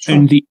 Sure.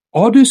 And the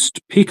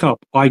oddest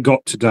pickup I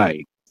got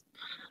today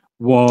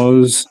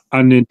was a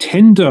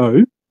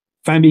Nintendo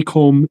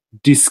Famicom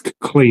Disk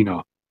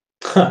Cleaner.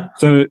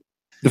 So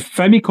the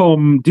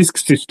Famicom disk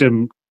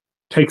system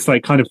takes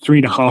like kind of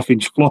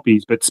 3.5-inch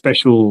floppies, but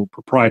special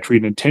proprietary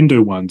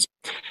Nintendo ones.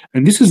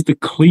 And this is the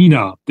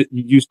cleaner that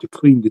you use to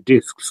clean the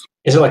discs.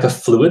 Is it like a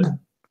fluid?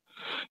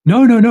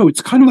 No.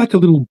 It's kind of like a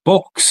little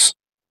box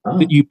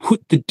that you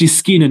put the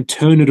disc in and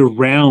turn it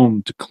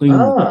around to clean.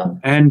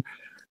 And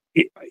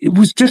it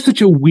was just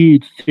such a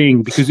weird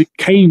thing because it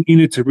came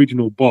in its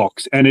original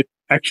box and it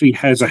actually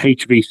has a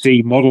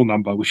HVC model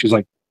number, which is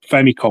like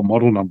Famicom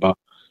model number.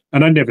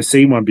 And I'd never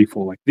seen one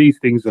before. Like, these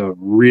things are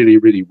really,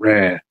 really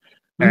rare.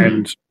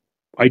 And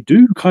I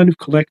do kind of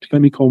collect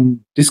Famicom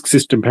disk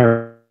system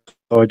parallels.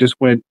 So I just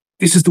went,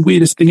 this is the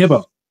weirdest thing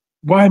ever.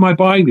 Why am I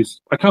buying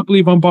this? I can't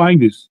believe I'm buying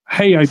this.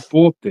 Hey, I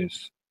bought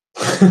this.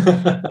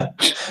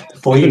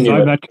 Before you knew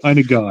I'm that kind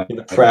of guy.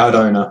 You're the proud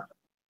owner.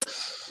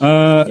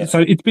 So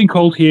it's been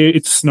cold here.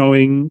 It's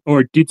snowing, or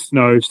it did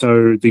snow,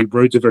 so the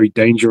roads are very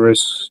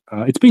dangerous.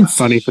 It's been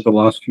sunny for the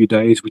last few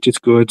days, which is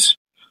good.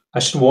 I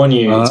should warn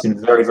you, it's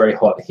been very, very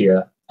hot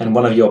here, and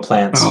one of your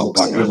plants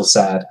looks a little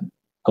sad.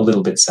 A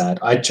little bit sad.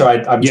 I'm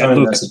trying to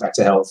nurse it back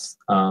to health.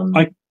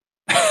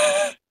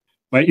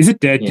 Wait, is it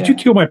dead? Yeah. Did you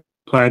kill my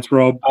plants,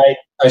 Rob?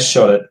 I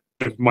shot it.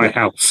 Of my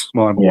house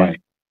while I'm away.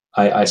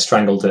 I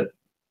strangled it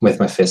with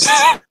my fists.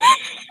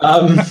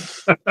 No,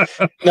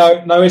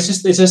 it's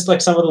just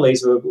like some of the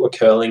leaves were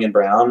curling and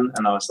brown,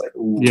 and I was like,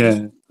 ooh.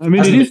 Yeah. I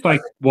mean, it is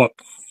like, what,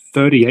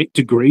 38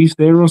 degrees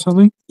there or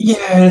something?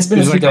 Yeah, it's been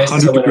a few like days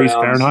 100 degrees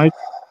Fahrenheit.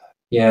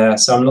 Yeah,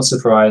 so I'm not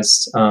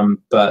surprised.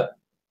 But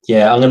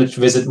yeah, I'm going to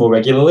visit more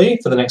regularly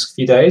for the next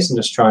few days and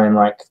just try and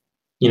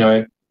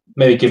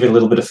maybe give it a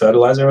little bit of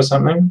fertilizer or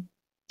something.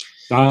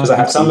 Because I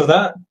have some of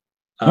that.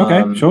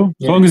 Okay, sure.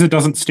 As long as it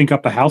doesn't stink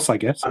up the house, I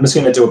guess. I'm just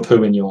going to do a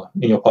poo in your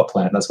pot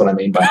plant. That's what I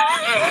mean by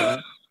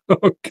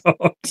Oh,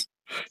 God.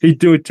 He'd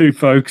do it too,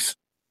 folks.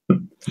 I'm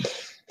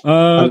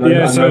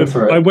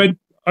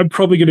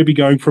probably going to be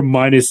going from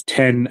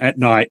 -10 at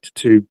night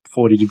to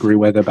 40-degree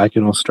weather back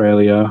in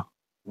Australia.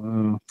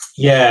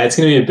 Yeah, it's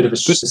going to be a bit of a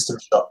system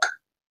shock.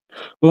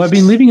 Well, I've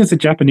been living as a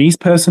Japanese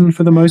person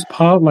for the most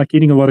part, like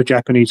eating a lot of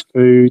Japanese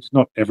food,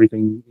 not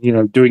everything,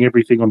 doing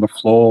everything on the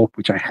floor,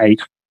 which I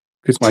hate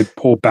because my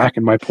poor back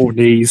and my poor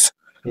knees.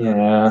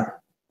 Yeah.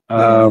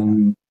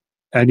 And,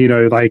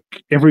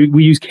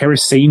 we use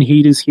kerosene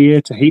heaters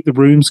here to heat the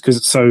rooms because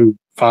it's so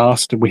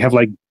fast, and we have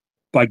like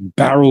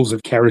barrels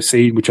of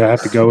kerosene, which I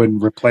have to go and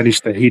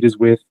replenish the heaters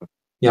with.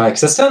 Yeah,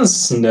 because that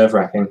sounds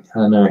nerve-wracking.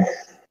 I know.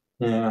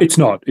 Yeah. It's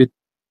not.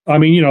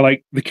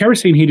 The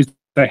kerosene heaters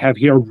they have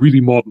here are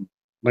really modern.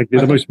 Like,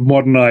 they're the most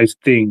modernized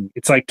thing.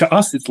 It's like, to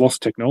us, it's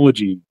lost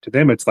technology. To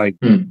them, it's like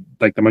the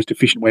most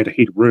efficient way to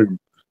heat a room,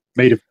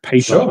 made of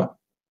paper. Sure.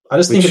 I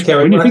just think of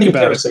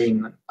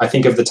kerosene. I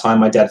think of the time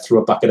my dad threw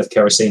a bucket of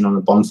kerosene on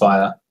a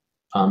bonfire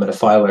at a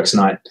fireworks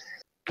night.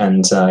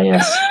 And,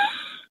 yes,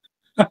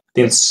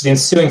 the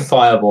ensuing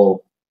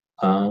fireball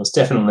was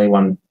definitely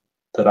one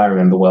that I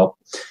remember well.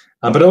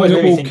 But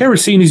always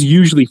kerosene is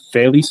usually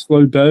fairly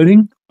slow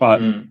burning, but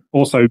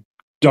also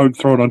don't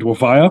throw it onto a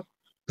fire.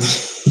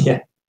 Yeah,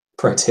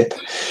 pro tip.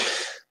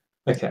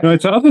 Okay. No,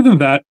 so other than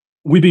that,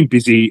 we've been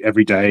busy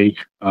every day.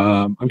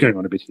 I'm going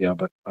on a bit here,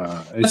 but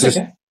it's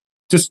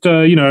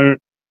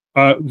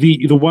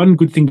the one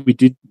good thing we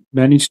did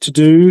manage to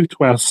do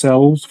for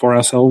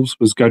ourselves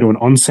was go to an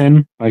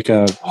onsen, like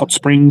a hot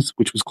springs,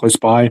 which was close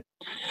by,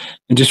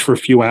 and just for a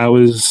few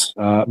hours.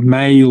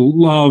 May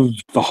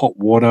loved the hot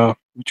water,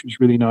 which was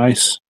really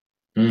nice.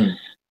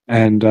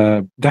 And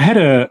they had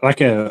a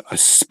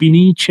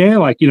spinny chair,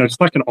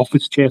 just like an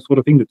office chair sort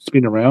of thing that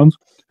spin around.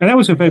 And that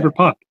was her favorite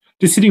part,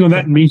 just sitting on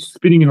that and me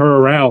spinning her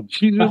around.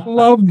 She just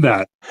loved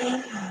that.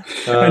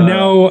 And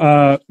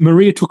now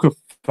Maria took a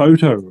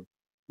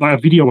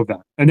video of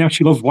that. And now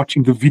she loves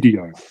watching the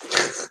video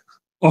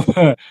of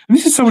her. And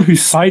this is someone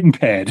who's sight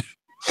impaired.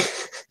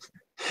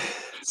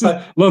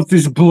 love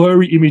this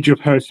blurry image of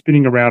her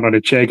spinning around on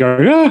a chair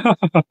going,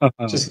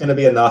 Just going to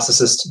be a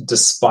narcissist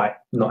despite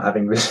not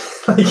having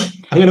this. I'm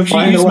going to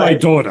find She's my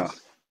daughter.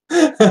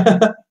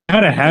 I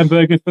had a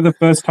hamburger for the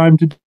first time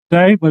today.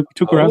 Like, we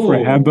took her out for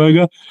a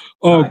hamburger.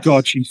 Oh, nice.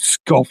 God, she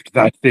scoffed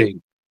that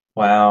thing.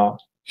 Wow.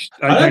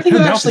 I don't think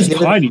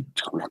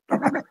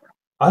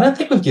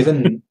we've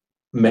given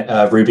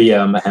Ruby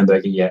a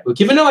hamburger yet. We've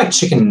given her like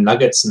chicken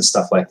nuggets and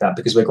stuff like that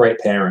because we're great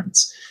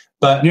parents.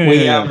 But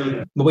we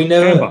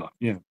never.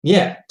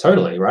 Yeah,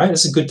 totally. Right.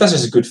 That's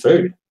just a good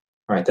food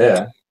right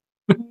there.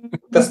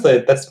 that's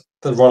the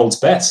Ronald's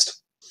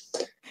best.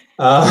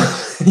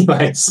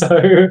 Anyway,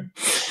 so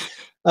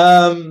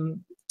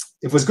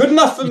if it was good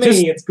enough for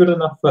me, it's good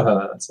enough for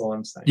her. That's all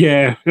I'm saying.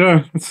 Yeah,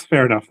 that's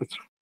fair enough.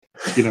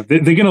 They're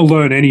going to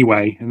learn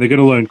anyway, and they're going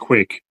to learn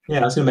quick.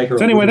 Yeah, I was going to make her.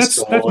 So anyway, that's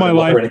my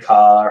life. Her in a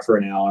car for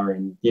an hour,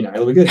 and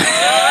it'll be good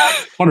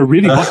on a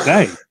really hot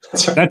day.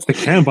 That's the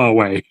Canberra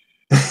way.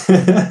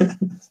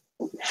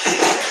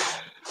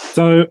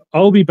 So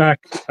I'll be back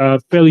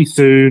fairly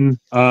soon.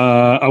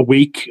 A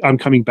week, I'm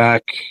coming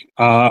back.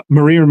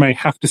 Maria may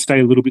have to stay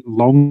a little bit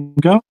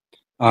longer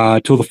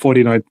till the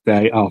 49th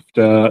day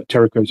after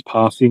Terraco's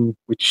passing,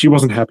 which she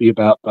wasn't happy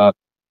about, but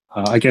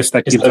I guess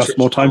that gives us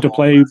more time to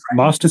play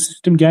Master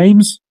System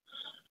games.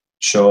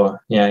 Sure.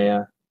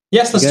 Yeah.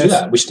 Yes, let's do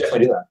that. We should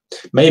definitely do that.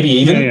 Maybe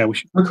even we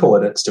should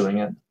record it doing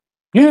it.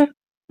 Yeah.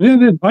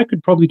 Then I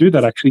could probably do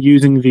that actually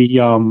using the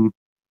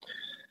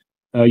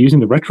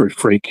Retro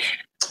Freak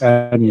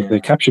and the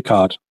capture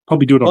card.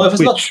 Probably do it on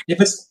Twitch. If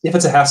it's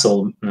a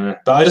hassle,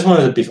 but I just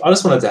wanted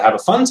to have a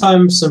fun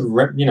time, some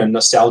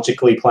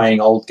nostalgically playing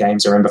old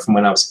games I remember from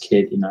when I was a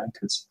kid.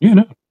 Because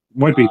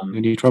won't be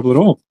any trouble at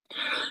all.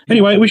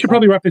 Anyway, we should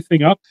probably wrap this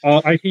thing up.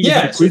 I hear you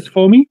have a quiz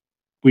for me.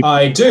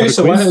 I do.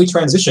 So why don't we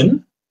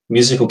transition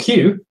musical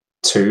cue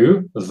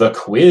to the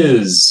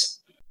quiz?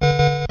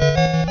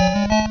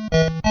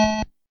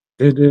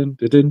 Dun,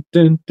 dun,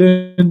 dun,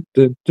 dun,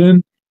 dun,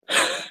 dun.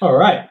 All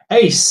right,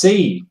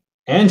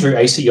 Andrew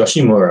AC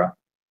Yoshimura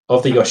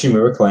of the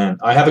Yoshimura clan.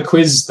 I have a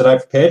quiz that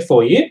I've prepared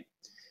for you.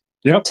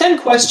 Yep. 10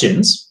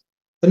 questions.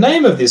 The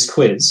name of this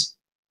quiz,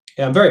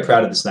 I'm very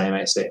proud of this name,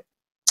 AC.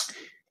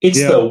 It's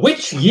the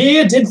Which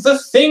Year Did the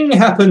Thing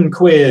Happen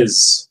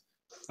quiz.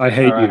 I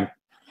hate you.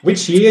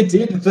 Which year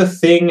did the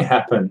thing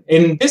happen?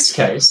 In this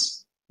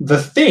case,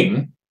 the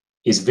thing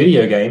is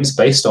video games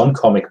based on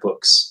comic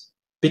books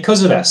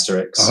because of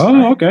Asterix.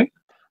 Oh, okay.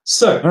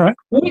 So,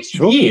 which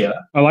year?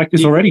 I like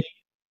this already.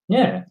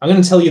 Yeah. I'm going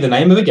to tell you the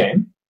name of a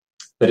game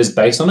that is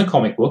based on a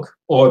comic book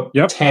or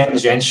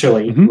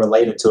tangentially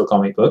related to a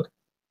comic book.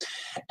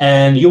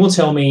 And you will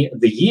tell me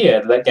the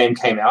year that game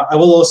came out. I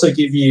will also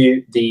give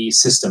you the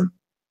system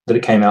that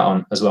it came out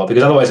on as well,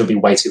 because otherwise it would be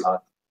way too hard.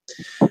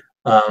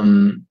 All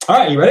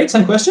right, you ready?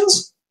 10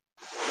 questions?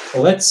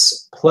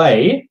 Let's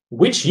play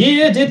Which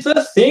Year Did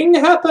the Thing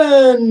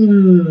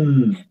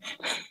Happen?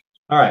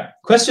 All right,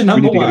 question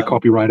number one. We need to get a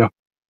copywriter.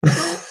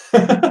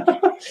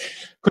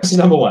 Question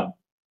number one.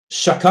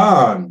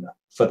 Shakan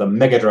for the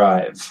Mega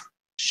Drive.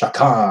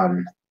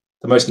 Shakan.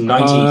 The most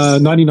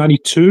 90s.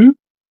 1992?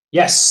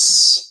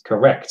 Yes,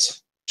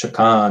 correct.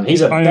 Shakan.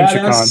 He's a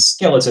badass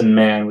skeleton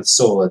man with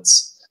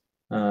swords.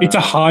 It's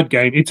a hard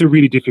game. It's a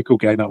really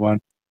difficult game, that one.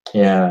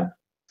 Yeah.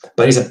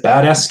 But he's a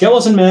badass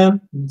skeleton man.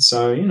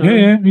 So,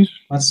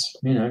 that's,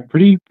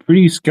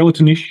 pretty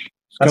skeleton-ish.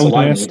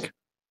 Skeleton-esque.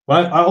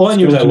 All I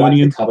knew was I liked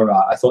the cover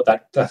art. I thought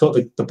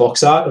the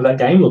box art of that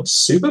game looked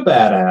super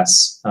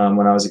badass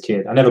when I was a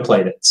kid. I never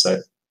played it.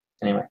 So,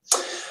 anyway.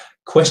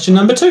 Question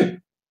number 2.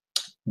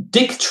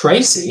 Dick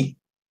Tracy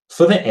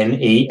for the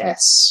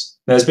NES.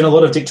 Now, there's been a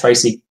lot of Dick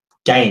Tracy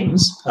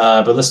games,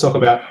 but let's talk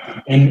about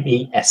the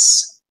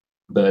NES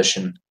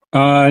version.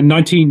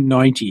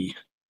 1990.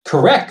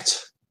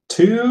 Correct.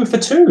 2 for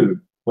 2.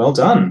 Well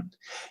done.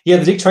 Yeah,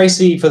 the Dick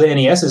Tracy for the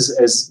NES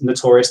is a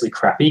notoriously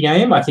crappy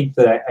game. I think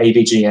the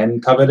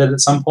AVGN covered it at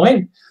some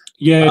point.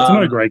 Yeah, it's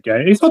not a great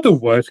game. It's not the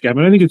worst game.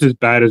 I don't think it's as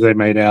bad as they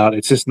made out.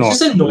 It's just not. It's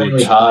just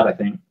annoyingly hard, I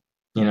think.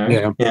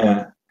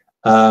 Yeah.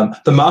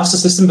 The Master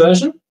System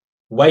version,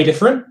 way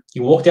different.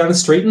 You walk down the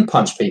street and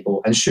punch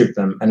people and shoot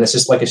them, and it's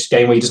just like a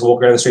game where you just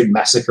walk around the street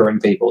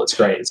massacring people. It's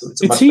great.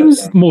 It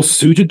seems more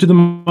suited to the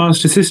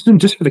Master System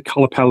just for the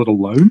color palette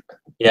alone.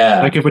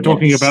 Yeah. Like if we're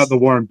talking about the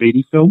Warren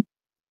Beatty film.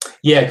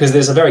 Yeah, because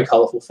there's a very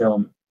colourful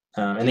film,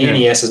 and the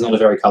NES is not a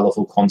very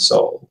colourful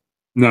console.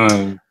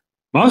 No.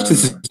 Master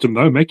System,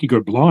 though, make you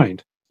go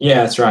blind.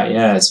 Yeah, that's right.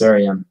 Yeah, it's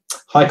very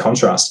high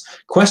contrast.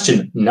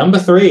 Question number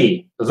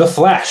 3. The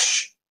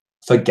Flash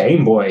for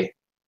Game Boy.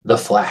 The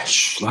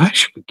Flash.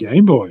 Flash for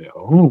Game Boy.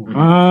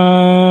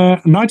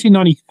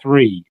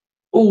 1993.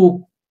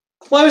 Oh,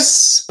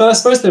 close. But I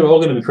suppose they were all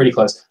going to be pretty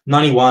close.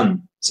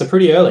 91. So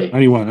pretty early.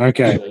 91,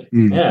 okay.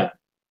 Yeah.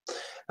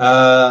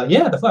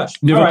 The Flash.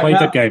 Never played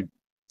that game.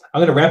 I'm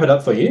going to wrap it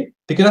up for you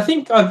because I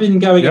think I've been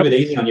going a bit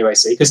easy on you,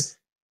 AC, because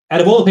out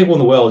of all the people in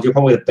the world, you're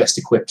probably the best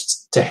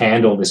equipped to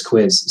handle this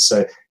quiz.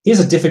 So here's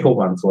a difficult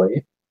one for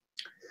you.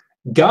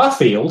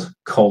 Garfield,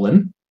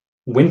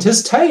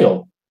 Winter's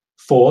Tale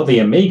for the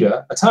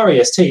Amiga,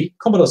 Atari ST,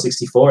 Commodore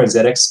 64, and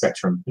ZX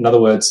Spectrum. In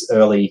other words,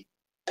 early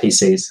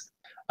PCs.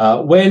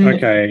 I'm going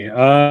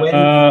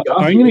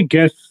to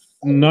guess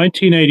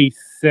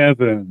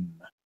 1987.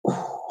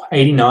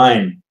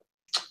 89.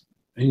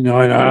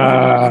 89.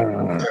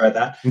 Sorry about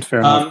that. Fair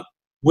enough.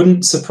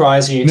 Wouldn't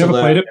surprise you to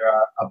learn there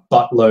are a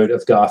buttload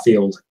of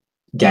Garfield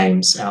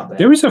games out there.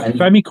 There is a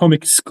Famicom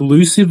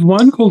exclusive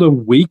one called A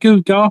Week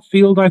of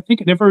Garfield. I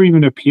think it never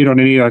even appeared on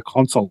any other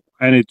console,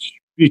 and it's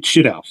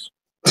shit house.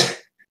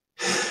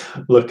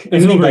 Look,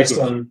 anything based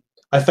on...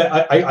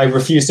 I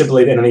refuse to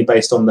believe anything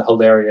based on the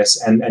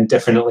hilarious and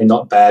definitely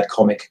not bad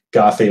comic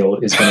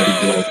Garfield is going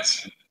to be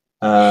yours.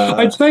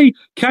 I'd say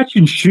Catch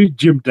and Shoot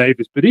Jim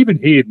Davis, but even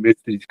he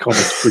admits that his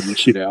comic's pretty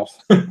shit house.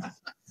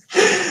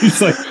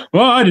 He's like,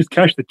 well, I just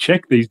cash the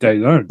check these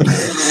days, don't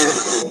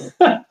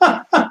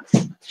I?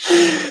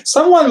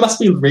 Someone must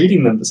be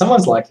reading them.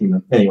 Someone's liking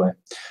them. Anyway,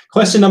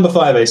 question number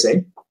 5,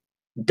 AC.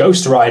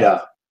 Ghost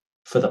Rider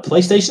for the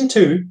PlayStation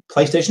 2,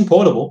 PlayStation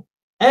Portable,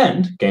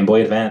 and Game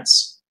Boy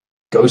Advance.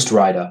 Ghost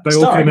Rider. They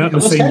all came out in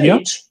the same year?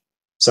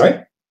 Sorry?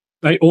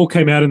 They all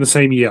came out in the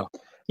same year.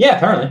 Yeah,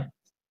 apparently.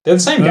 They're the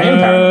same game,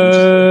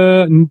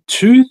 apparently.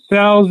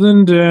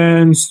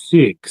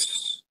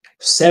 2006.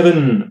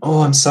 7.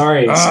 Oh, I'm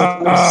sorry.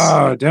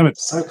 Damn it.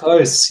 So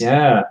close,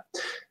 yeah.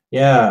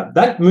 Yeah,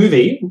 that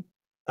movie,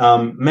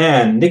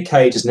 man, Nick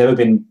Cage has never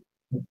been...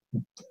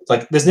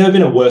 Like, there's never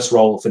been a worse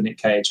role for Nick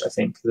Cage, I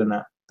think, than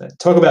that.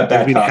 Talk about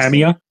bad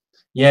casting. Hammier?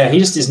 Yeah, he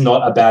just is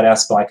not a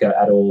badass biker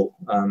at all.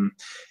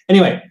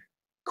 Anyway,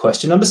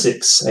 question number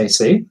 6,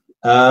 AC.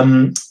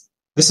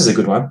 This is a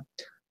good one.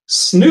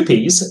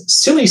 Snoopy's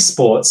Silly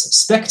Sports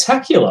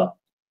Spectacular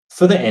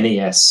for the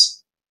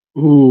NES.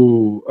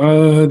 Ooh,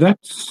 that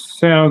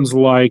sounds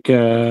like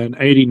an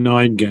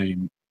 89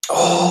 game.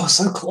 Oh,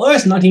 so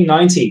close.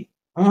 1990.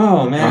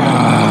 Oh,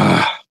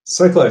 man.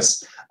 So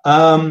close.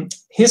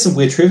 Here's some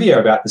weird trivia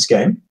about this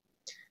game.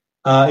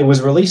 It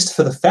was released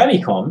for the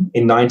Famicom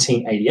in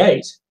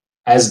 1988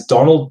 as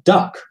Donald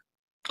Duck.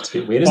 It's a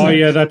bit weird, isn't it? Oh,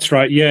 yeah, that's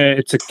right. Yeah,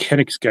 it's a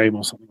Kenix game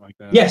or something like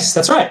that. Yes,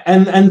 that's right.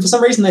 And for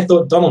some reason they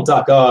thought Donald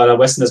Duck, no,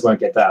 Westerners won't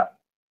get that.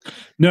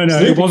 No,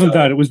 it wasn't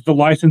that. It was the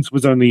license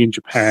was only in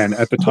Japan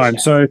at the time. Yeah.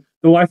 So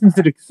the license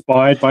had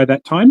expired by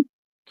that time.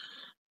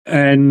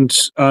 And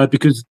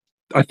because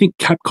I think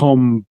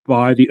Capcom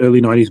by the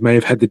early 90s may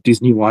have had the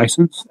Disney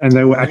license and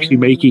they were actually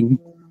making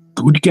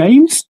good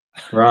games.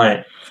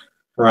 Right.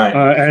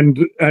 And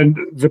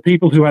the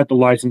people who had the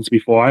license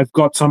before, I've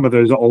got some of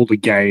those older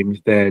games.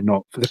 They're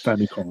not for the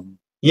Famicom.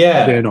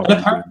 Yeah. They're not.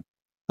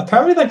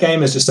 Apparently that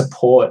game is just a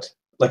port,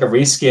 like a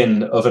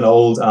reskin of an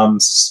old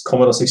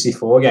Commodore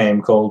 64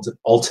 game called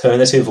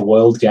Alternative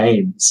World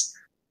Games,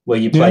 where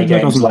you play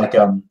games like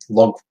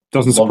Log.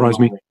 Doesn't surprise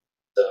me.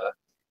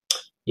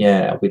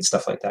 With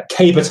stuff like that.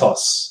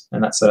 Cabotos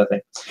and that sort of thing.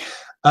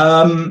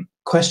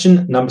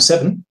 Question number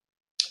 7.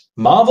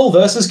 Marvel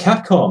versus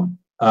Capcom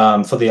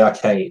for the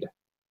arcade.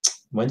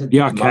 When did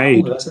the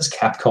arcade Marvel versus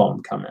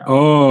Capcom come out?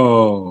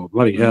 Oh,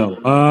 bloody hell.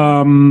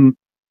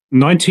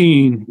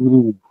 19...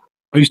 Ooh.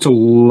 I used to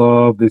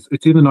love this.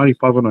 It's either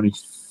 95 or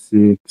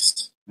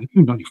 96.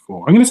 Maybe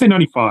 94. I'm going to say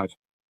 95.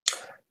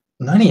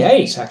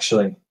 98,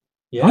 actually.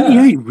 Yeah.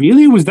 98,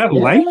 really? Was that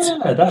late?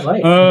 Yeah, that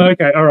late.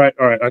 Okay, all right.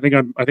 I think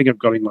I'm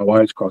getting my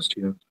wires crossed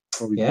here.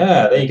 Probably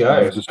there you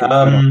go.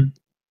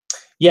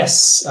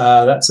 Yes,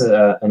 that's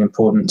an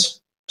important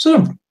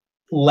sort of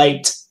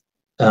late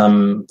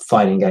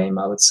fighting game,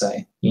 I would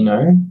say. You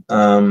know,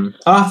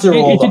 after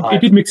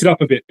it did mix it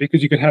up a bit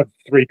because you could have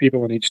 3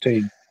 people on each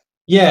team.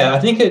 Yeah, I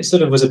think it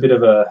sort of was a bit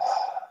of a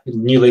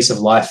new lease of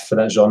life for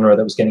that genre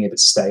that was getting a bit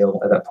stale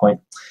at that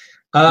point.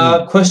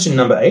 Question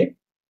number 8.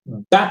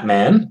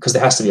 Batman, because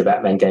there has to be a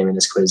Batman game in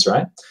this quiz,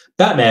 right?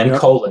 Batman,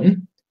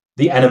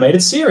 the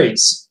animated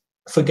series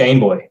for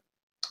Game Boy.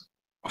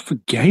 Oh, for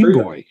Game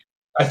Boy?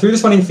 I threw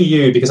this one in for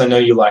you because I know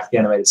you like the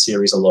animated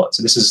series a lot.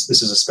 So this is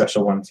a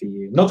special one for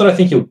you. Not that I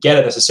think you'll get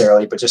it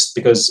necessarily, but just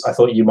because I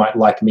thought you might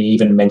like me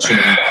even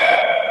mentioning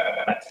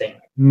that thing.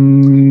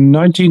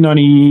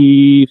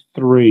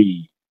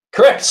 1993.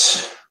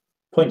 Correct.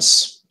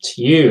 Points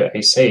to you,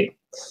 AC.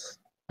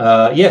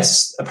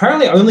 Yes,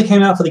 apparently it only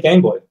came out for the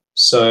Game Boy.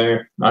 So,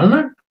 I don't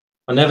know.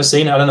 I've never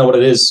seen it. I don't know what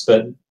it is,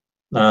 but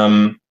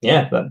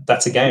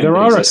that's a game. There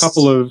are a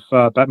couple of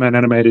Batman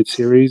animated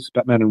series,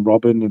 Batman and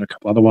Robin and a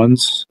couple other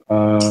ones.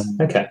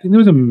 Okay. I think there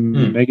was a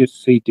Mega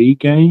CD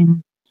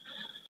game.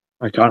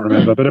 I can't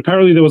remember, but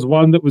apparently there was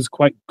one that was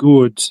quite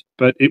good,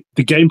 but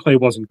the gameplay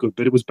wasn't good,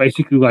 but it was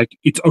basically like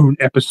its own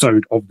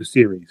episode of the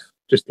series,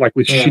 just like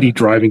with shitty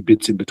driving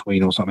bits in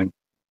between or something.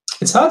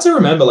 It's hard to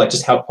remember like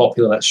just how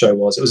popular that show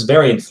was. It was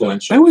very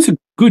influential. That was a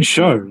good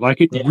show. Like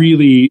it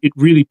really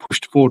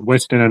pushed forward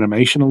Western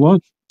animation a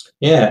lot.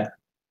 Yeah,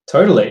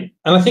 totally.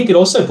 And I think it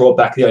also brought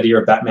back the idea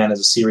of Batman as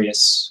a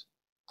serious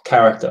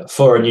character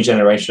for a new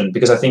generation,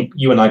 because I think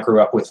you and I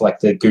grew up with like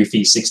the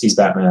goofy 60s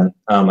Batman,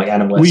 like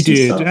Adam West. We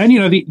did. Stuff. And you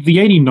know, the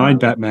 89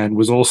 Batman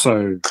was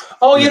also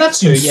that's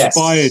true.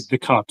 Inspired the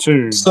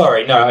cartoon.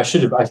 Sorry, no, I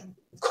should have. Of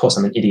course,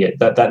 I'm an idiot.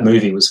 That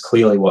movie was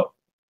clearly what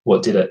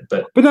what did it.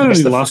 But that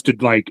only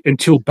lasted like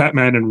until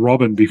Batman and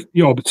Robin.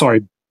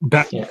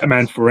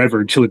 Batman Forever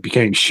until it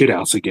became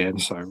shithouse again.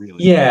 So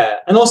really, yeah.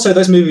 And also,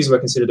 those movies were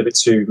considered a bit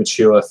too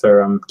mature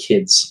for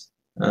kids.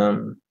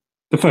 The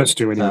first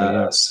two,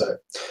 anyway. So,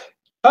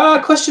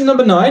 question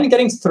number 9.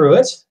 Getting through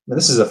it. Now,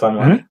 this is a fun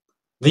one.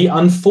 The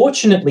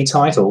unfortunately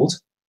titled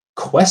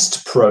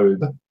Quest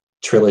Probe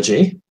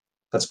trilogy.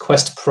 That's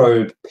Quest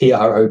Probe,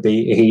 Probe.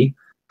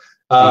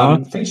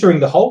 Featuring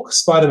the Hulk,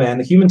 Spider-Man,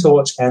 the Human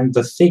Torch, and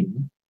the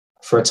Thing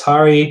for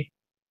Atari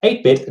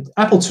 8-bit,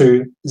 Apple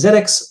II,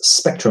 ZX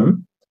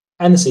Spectrum,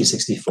 and the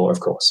C64, of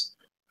course.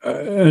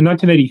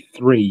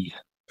 1983.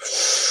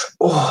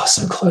 Oh,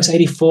 so close,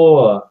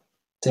 84.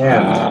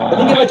 Damn. I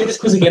think if I do this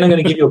quiz again, I'm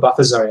going to give you a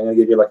buffer zone. I'm going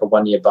to give you like a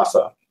 1-year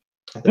buffer.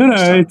 No,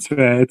 it's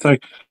fair. It's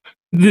like,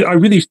 I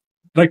really,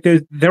 like,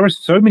 there are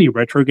so many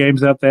retro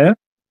games out there.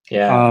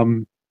 Yeah.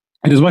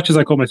 And as much as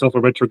I call myself a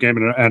retro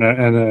gamer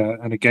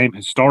and a game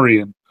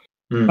historian,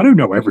 I don't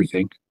know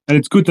everything. And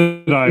it's good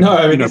that I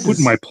put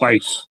in my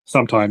place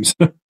sometimes.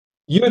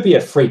 You would be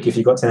a freak if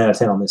you got 10 out of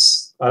 10 on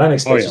this. I don't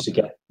expect you to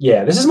get...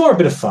 Yeah, this is more a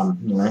bit of fun,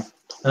 you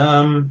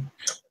know.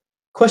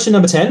 Question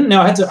number 10.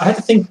 Now, I had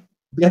to think...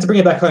 We had to bring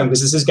it back home because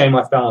this is Game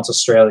Life Balance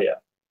Australia,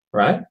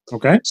 right?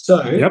 Okay.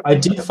 So I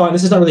did find...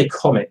 This is not really a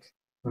comic.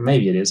 Or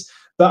maybe it is.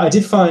 But I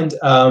did find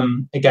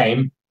a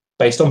game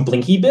based on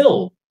Blinky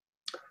Bill.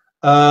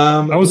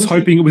 I was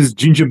hoping it was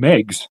Ginger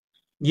Megs.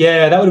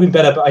 Yeah, that would have been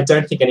better, but I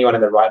don't think anyone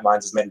in their right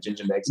minds has made a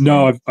Ginger Megs game.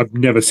 No, I've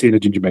never seen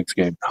a Ginger Megs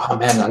game. Oh,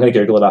 man, I'm going to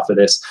Google it after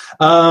this.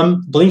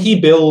 Blinky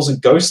Bill's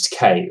Ghost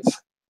Cave.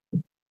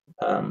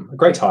 A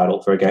great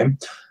title for a game,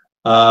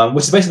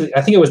 which is basically,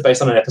 I think it was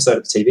based on an episode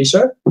of a TV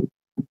show.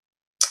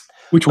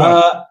 Which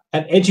one?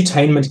 An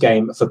edutainment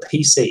game for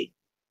PC.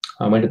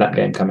 When did that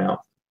game come out?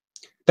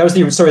 That was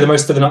the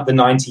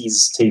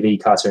 90s TV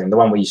cartoon, the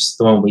one we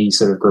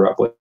sort of grew up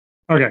with.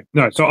 Okay,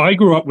 no. So I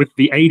grew up with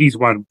the 80s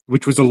one,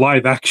 which was a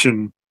live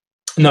action.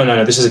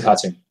 No. This is a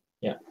cartoon.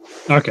 Yeah.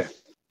 Okay.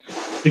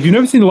 If you've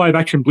never seen the live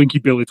action Blinky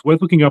Bill, it's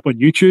worth looking up on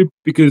YouTube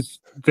because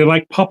they're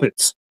like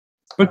puppets,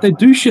 but they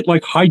do shit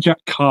like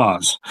hijack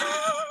cars.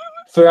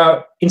 For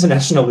our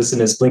international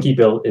listeners, Blinky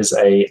Bill is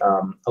a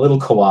little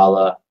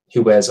koala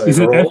who wears overalls.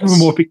 He's an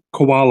anthropomorphic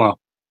koala,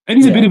 and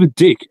he's a bit of a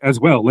dick as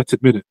well. Let's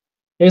admit it.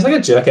 Yeah, he's like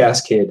a jerk-ass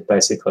kid,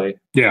 basically.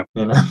 Yeah.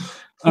 You know.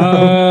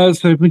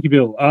 So Blinky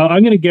Bill,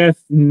 I'm going to guess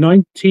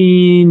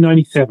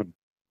 1997.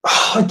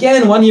 Oh,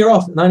 again, 1 year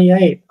off,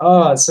 98.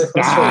 Oh, it's so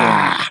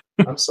frustrating.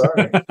 I'm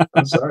sorry.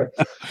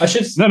 I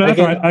should. No, that's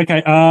all right.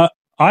 Okay.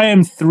 I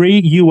am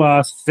 3. You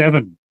are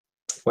 7.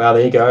 Wow,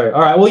 there you go.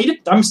 All right. Well, you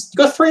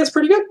got 3. That's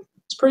pretty good.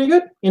 It's pretty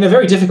good in a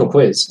very difficult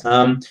quiz.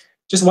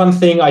 Just one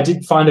thing, I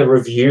did find a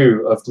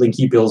review of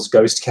Blinky Bill's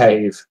Ghost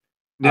Cave.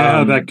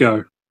 How'd that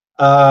go?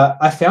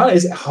 I found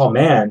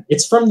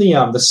it's from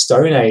the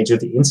Stone Age of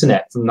the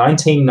internet from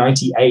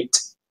 1998.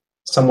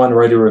 Someone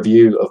wrote a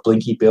review of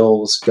Blinky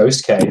Bill's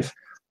Ghost Cave.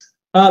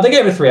 They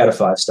gave it 3 out of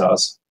 5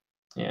 stars.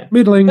 Yeah,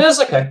 middling. That's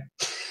okay.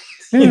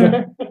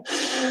 Yeah.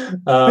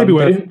 Maybe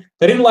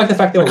they didn't like the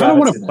fact that I kind of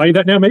want to play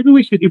that now. Maybe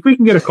we should, if we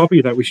can get a copy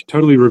of that, we should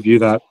totally review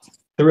that.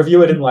 The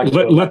reviewer didn't like.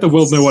 Let the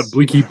world know what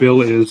Blinky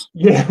Bill is.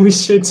 Yeah, we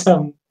should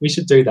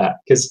do that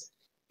because,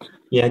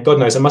 yeah, God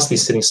knows it must be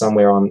sitting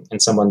somewhere in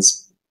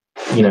someone's,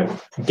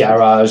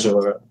 garage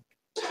or a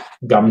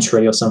gum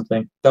tree or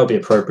something. That would be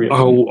appropriate.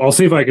 Oh, I'll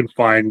see if I can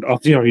find. I'll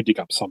see if I can dig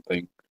up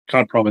something.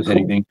 Can't promise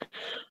anything.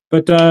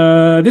 But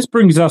this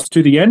brings us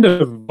to the end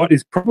of what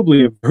is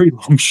probably a very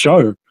long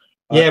show.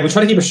 Yeah, we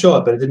tried to keep it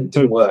short, but it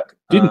didn't work.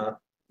 Didn't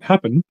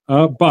happen.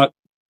 But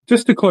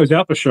just to close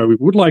out the show, we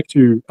would like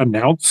to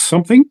announce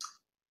something.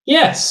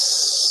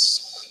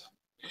 Yes.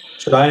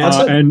 Should I announce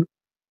it? And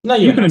no,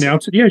 you can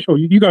announce it. Yeah, sure.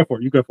 You go for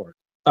it.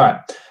 All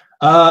right.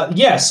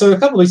 So a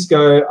couple of weeks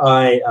ago,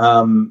 I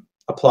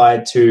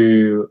applied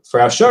for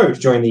our show to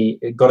join the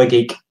Gotta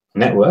Geek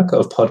network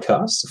of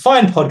podcasts,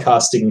 fine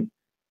podcasting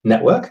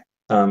network,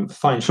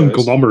 fine shows.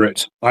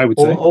 Conglomerate, I would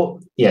say.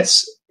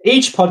 Yes.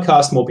 Each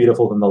podcast more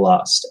beautiful than the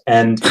last.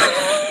 And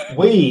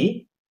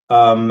we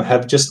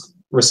have just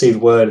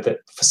received word that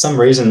for some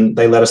reason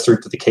they let us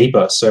through to the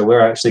keeper. So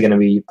we're actually going to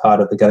be part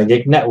of the Gotta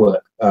Geek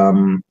network.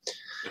 We've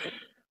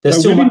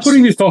been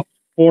putting this off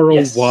for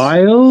a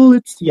while,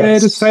 it's fair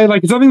to say.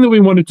 Like, it's something that we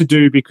wanted to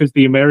do because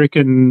the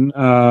American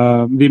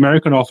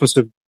office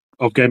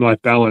of Game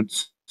Life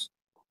Balance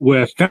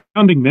were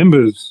founding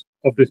members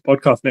of this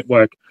podcast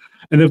network,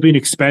 and they've been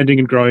expanding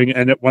and growing.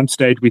 And at one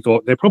stage, we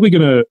thought they're probably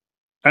going to,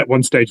 at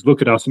one stage,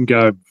 look at us and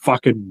go,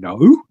 "Fucking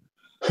no."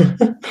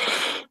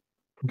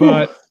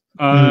 But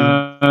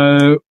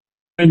finally,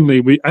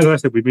 as I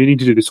said, we've been needing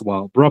to do this a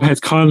while. Rob has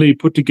kindly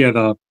put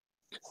together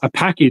a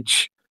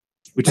package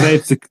which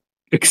they've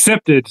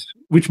accepted,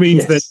 which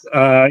means that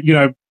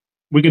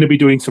we're going to be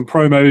doing some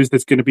promos.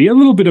 There's going to be a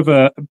little bit of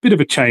a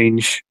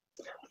change,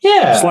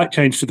 slight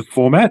change to the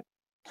format.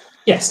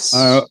 Yes,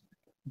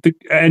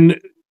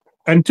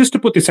 and just to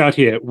put this out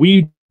here,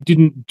 we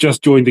didn't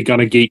just join the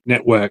Gonna Geek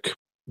network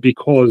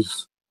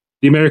because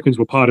the Americans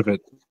were part of it.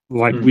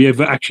 Like we have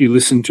actually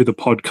listened to the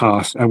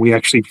podcast and we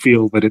actually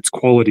feel that it's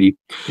quality.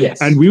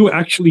 Yes. And we were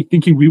actually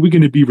thinking we were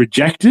going to be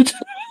rejected.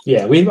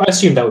 Yeah, I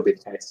assumed that would be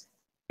the case.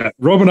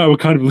 Rob and I were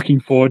kind of looking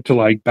forward to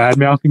like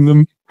bad-mouthing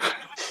them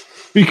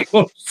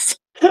because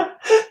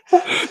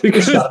we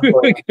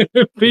were going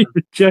to be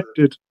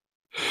rejected.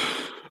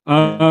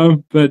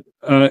 But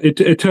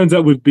it turns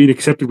out we've been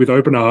accepted with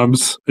open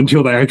arms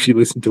until they actually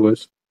listen to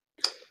us,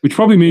 which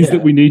probably means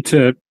that we need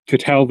to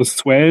curtail the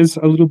swears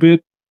a little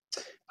bit.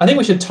 I think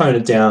we should tone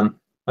it down.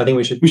 I think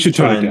we should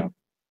tone it down.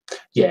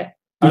 Yeah.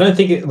 I don't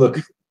think it... Look,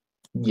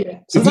 yeah.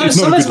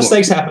 Sometimes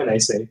mistakes happen,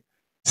 AC.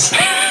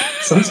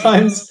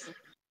 Sometimes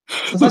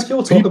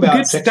people talk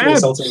about sexually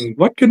assaulting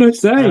what can I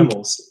say?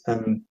 Animals,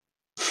 and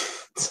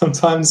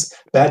sometimes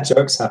bad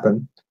jokes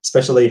happen,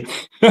 especially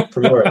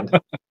from your end.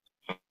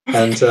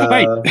 And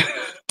hey,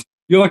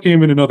 you're lucky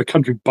I'm in another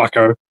country,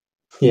 bucko.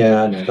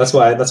 Yeah, I know. That's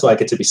why I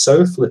get to be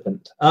so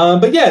flippant.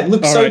 But yeah,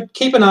 look.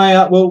 Keep an eye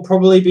out. We'll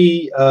probably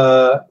be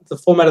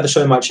the format of the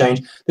show might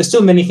change. There's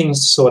still many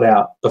things to sort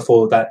out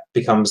before that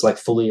becomes like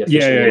fully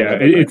official. Yeah.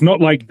 It's not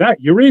like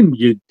that. You're in.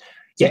 You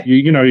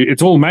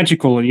it's all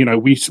magical,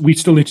 and we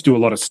still need to do a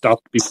lot of stuff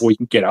before we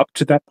can get up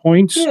to that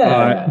point.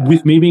 Yeah.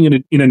 With me being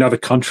in another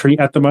country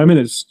at the moment,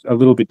 it's a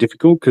little bit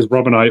difficult because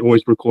Rob and I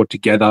always record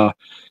together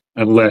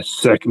unless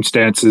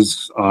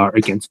circumstances are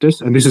against us,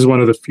 and this is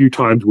one of the few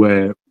times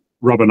where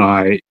Rob and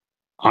I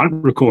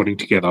aren't recording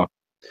together.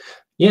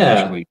 Yeah.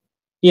 Actually.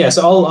 Yeah,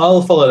 so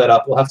I'll follow that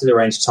up. We'll have to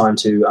arrange time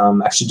to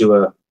actually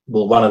do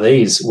one of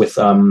these with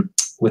some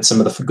of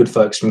the good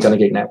folks from Gunner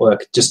Geek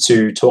Network, just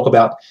to talk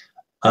about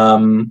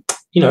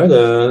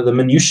the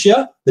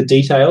minutiae, the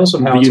details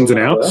of how the ins and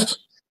outs. Work.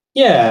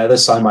 Yeah, the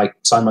sign my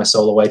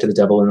soul away to the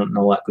devil and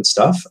all that good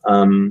stuff.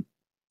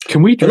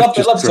 Can we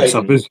dress up as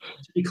to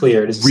be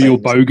clear, it is real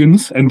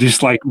bogans and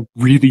just like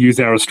really use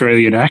our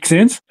Australian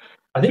accents?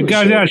 I think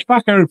go down,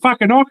 fucking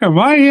knock him,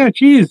 mate. Yeah,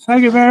 cheers.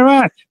 Thank you very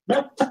much.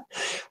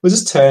 We'll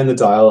just turn the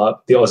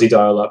Aussie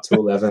dial up to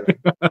 11.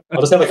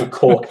 I'll just have like a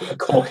cork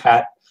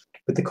hat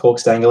with the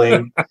corks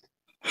dangling.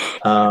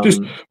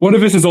 Just one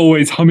of us is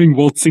always humming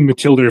Waltzing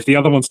Matilda. If the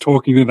other one's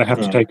talking, then they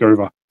have to take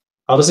over.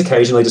 I'll just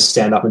occasionally just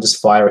stand up and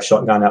just fire a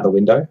shotgun out the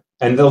window,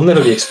 and they'll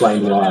never be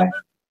explained why.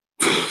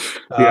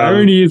 The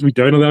irony is we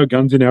don't allow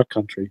guns in our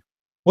country.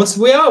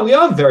 We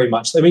are very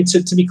much. I mean,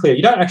 to be clear,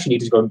 you don't actually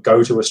need to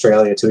go to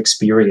Australia to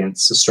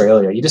experience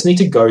Australia. You just need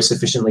to go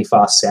sufficiently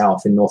far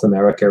south in North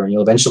America, and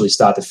you'll eventually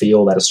start to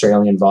feel that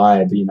Australian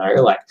vibe.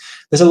 Like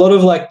there's a lot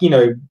of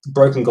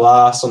broken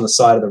glass on the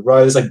side of the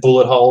road. There's like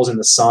bullet holes in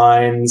the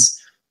signs.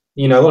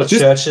 A lot of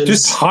churches.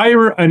 Just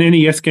hire an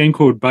NES game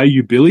called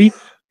Bayou Billy.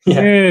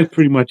 Yeah,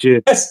 pretty much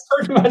it. That's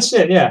pretty much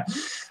it. Yeah,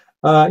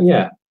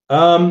 yeah.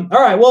 All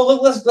right. Well,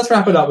 let's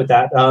wrap it up with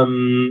that.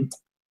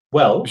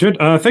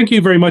 Thank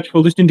you very much for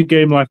listening to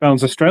Game Life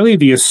Balance Australia,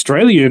 the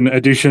Australian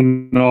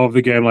edition of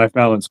the Game Life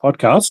Balance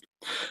podcast.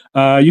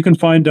 You can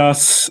find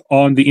us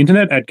on the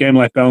internet at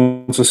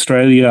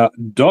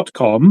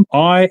gamelifebalanceaustralia.com.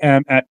 I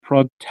am at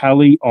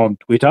ProdTally on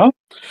Twitter.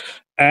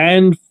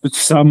 And for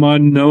some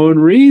unknown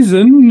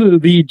reason,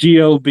 the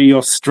GLB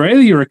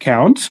Australia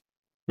account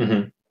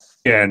again,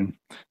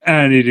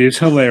 and it is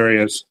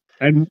hilarious.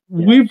 And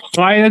we've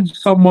hired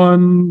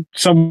someone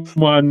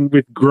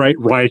with great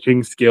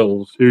writing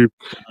skills who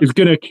is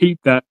going to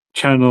keep that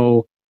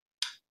channel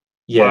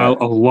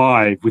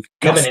alive with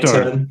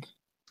gusto.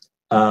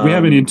 We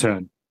have an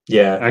intern.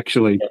 Yeah.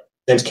 Actually. Yeah.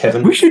 Name's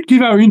Kevin. We should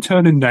give our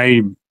intern a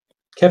name.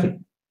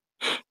 Kevin.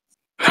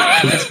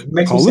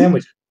 Make some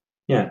sandwich.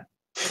 Yeah.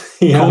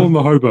 Colin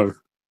the hobo.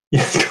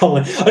 Yeah,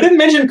 Colin. I didn't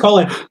mention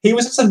Colin. He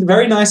was just a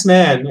very nice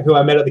man who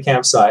I met at the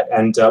campsite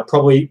and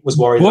probably was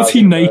worried. Was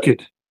he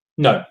naked?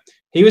 No.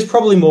 He was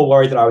probably more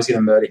worried that I was going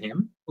to murder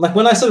him. Like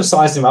when I sort of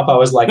sized him up, I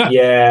was like,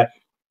 yeah,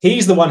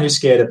 he's the one who's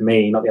scared of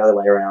me, not the other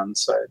way around.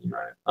 So,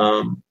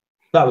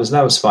 that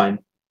was fine.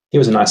 He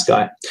was a nice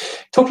guy.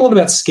 Talked a lot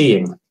about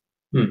skiing.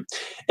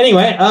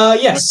 Anyway,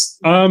 yes.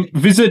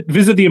 Visit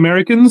the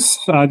Americans,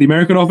 the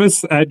American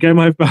office at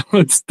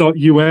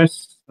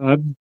GameLifeBalance.us.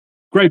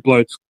 Great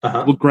blokes.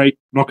 Look great.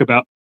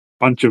 Knockabout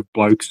bunch of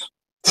blokes.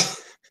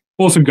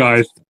 Awesome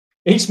guys.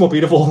 Each more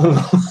beautiful than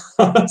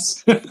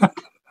us.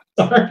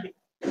 Sorry.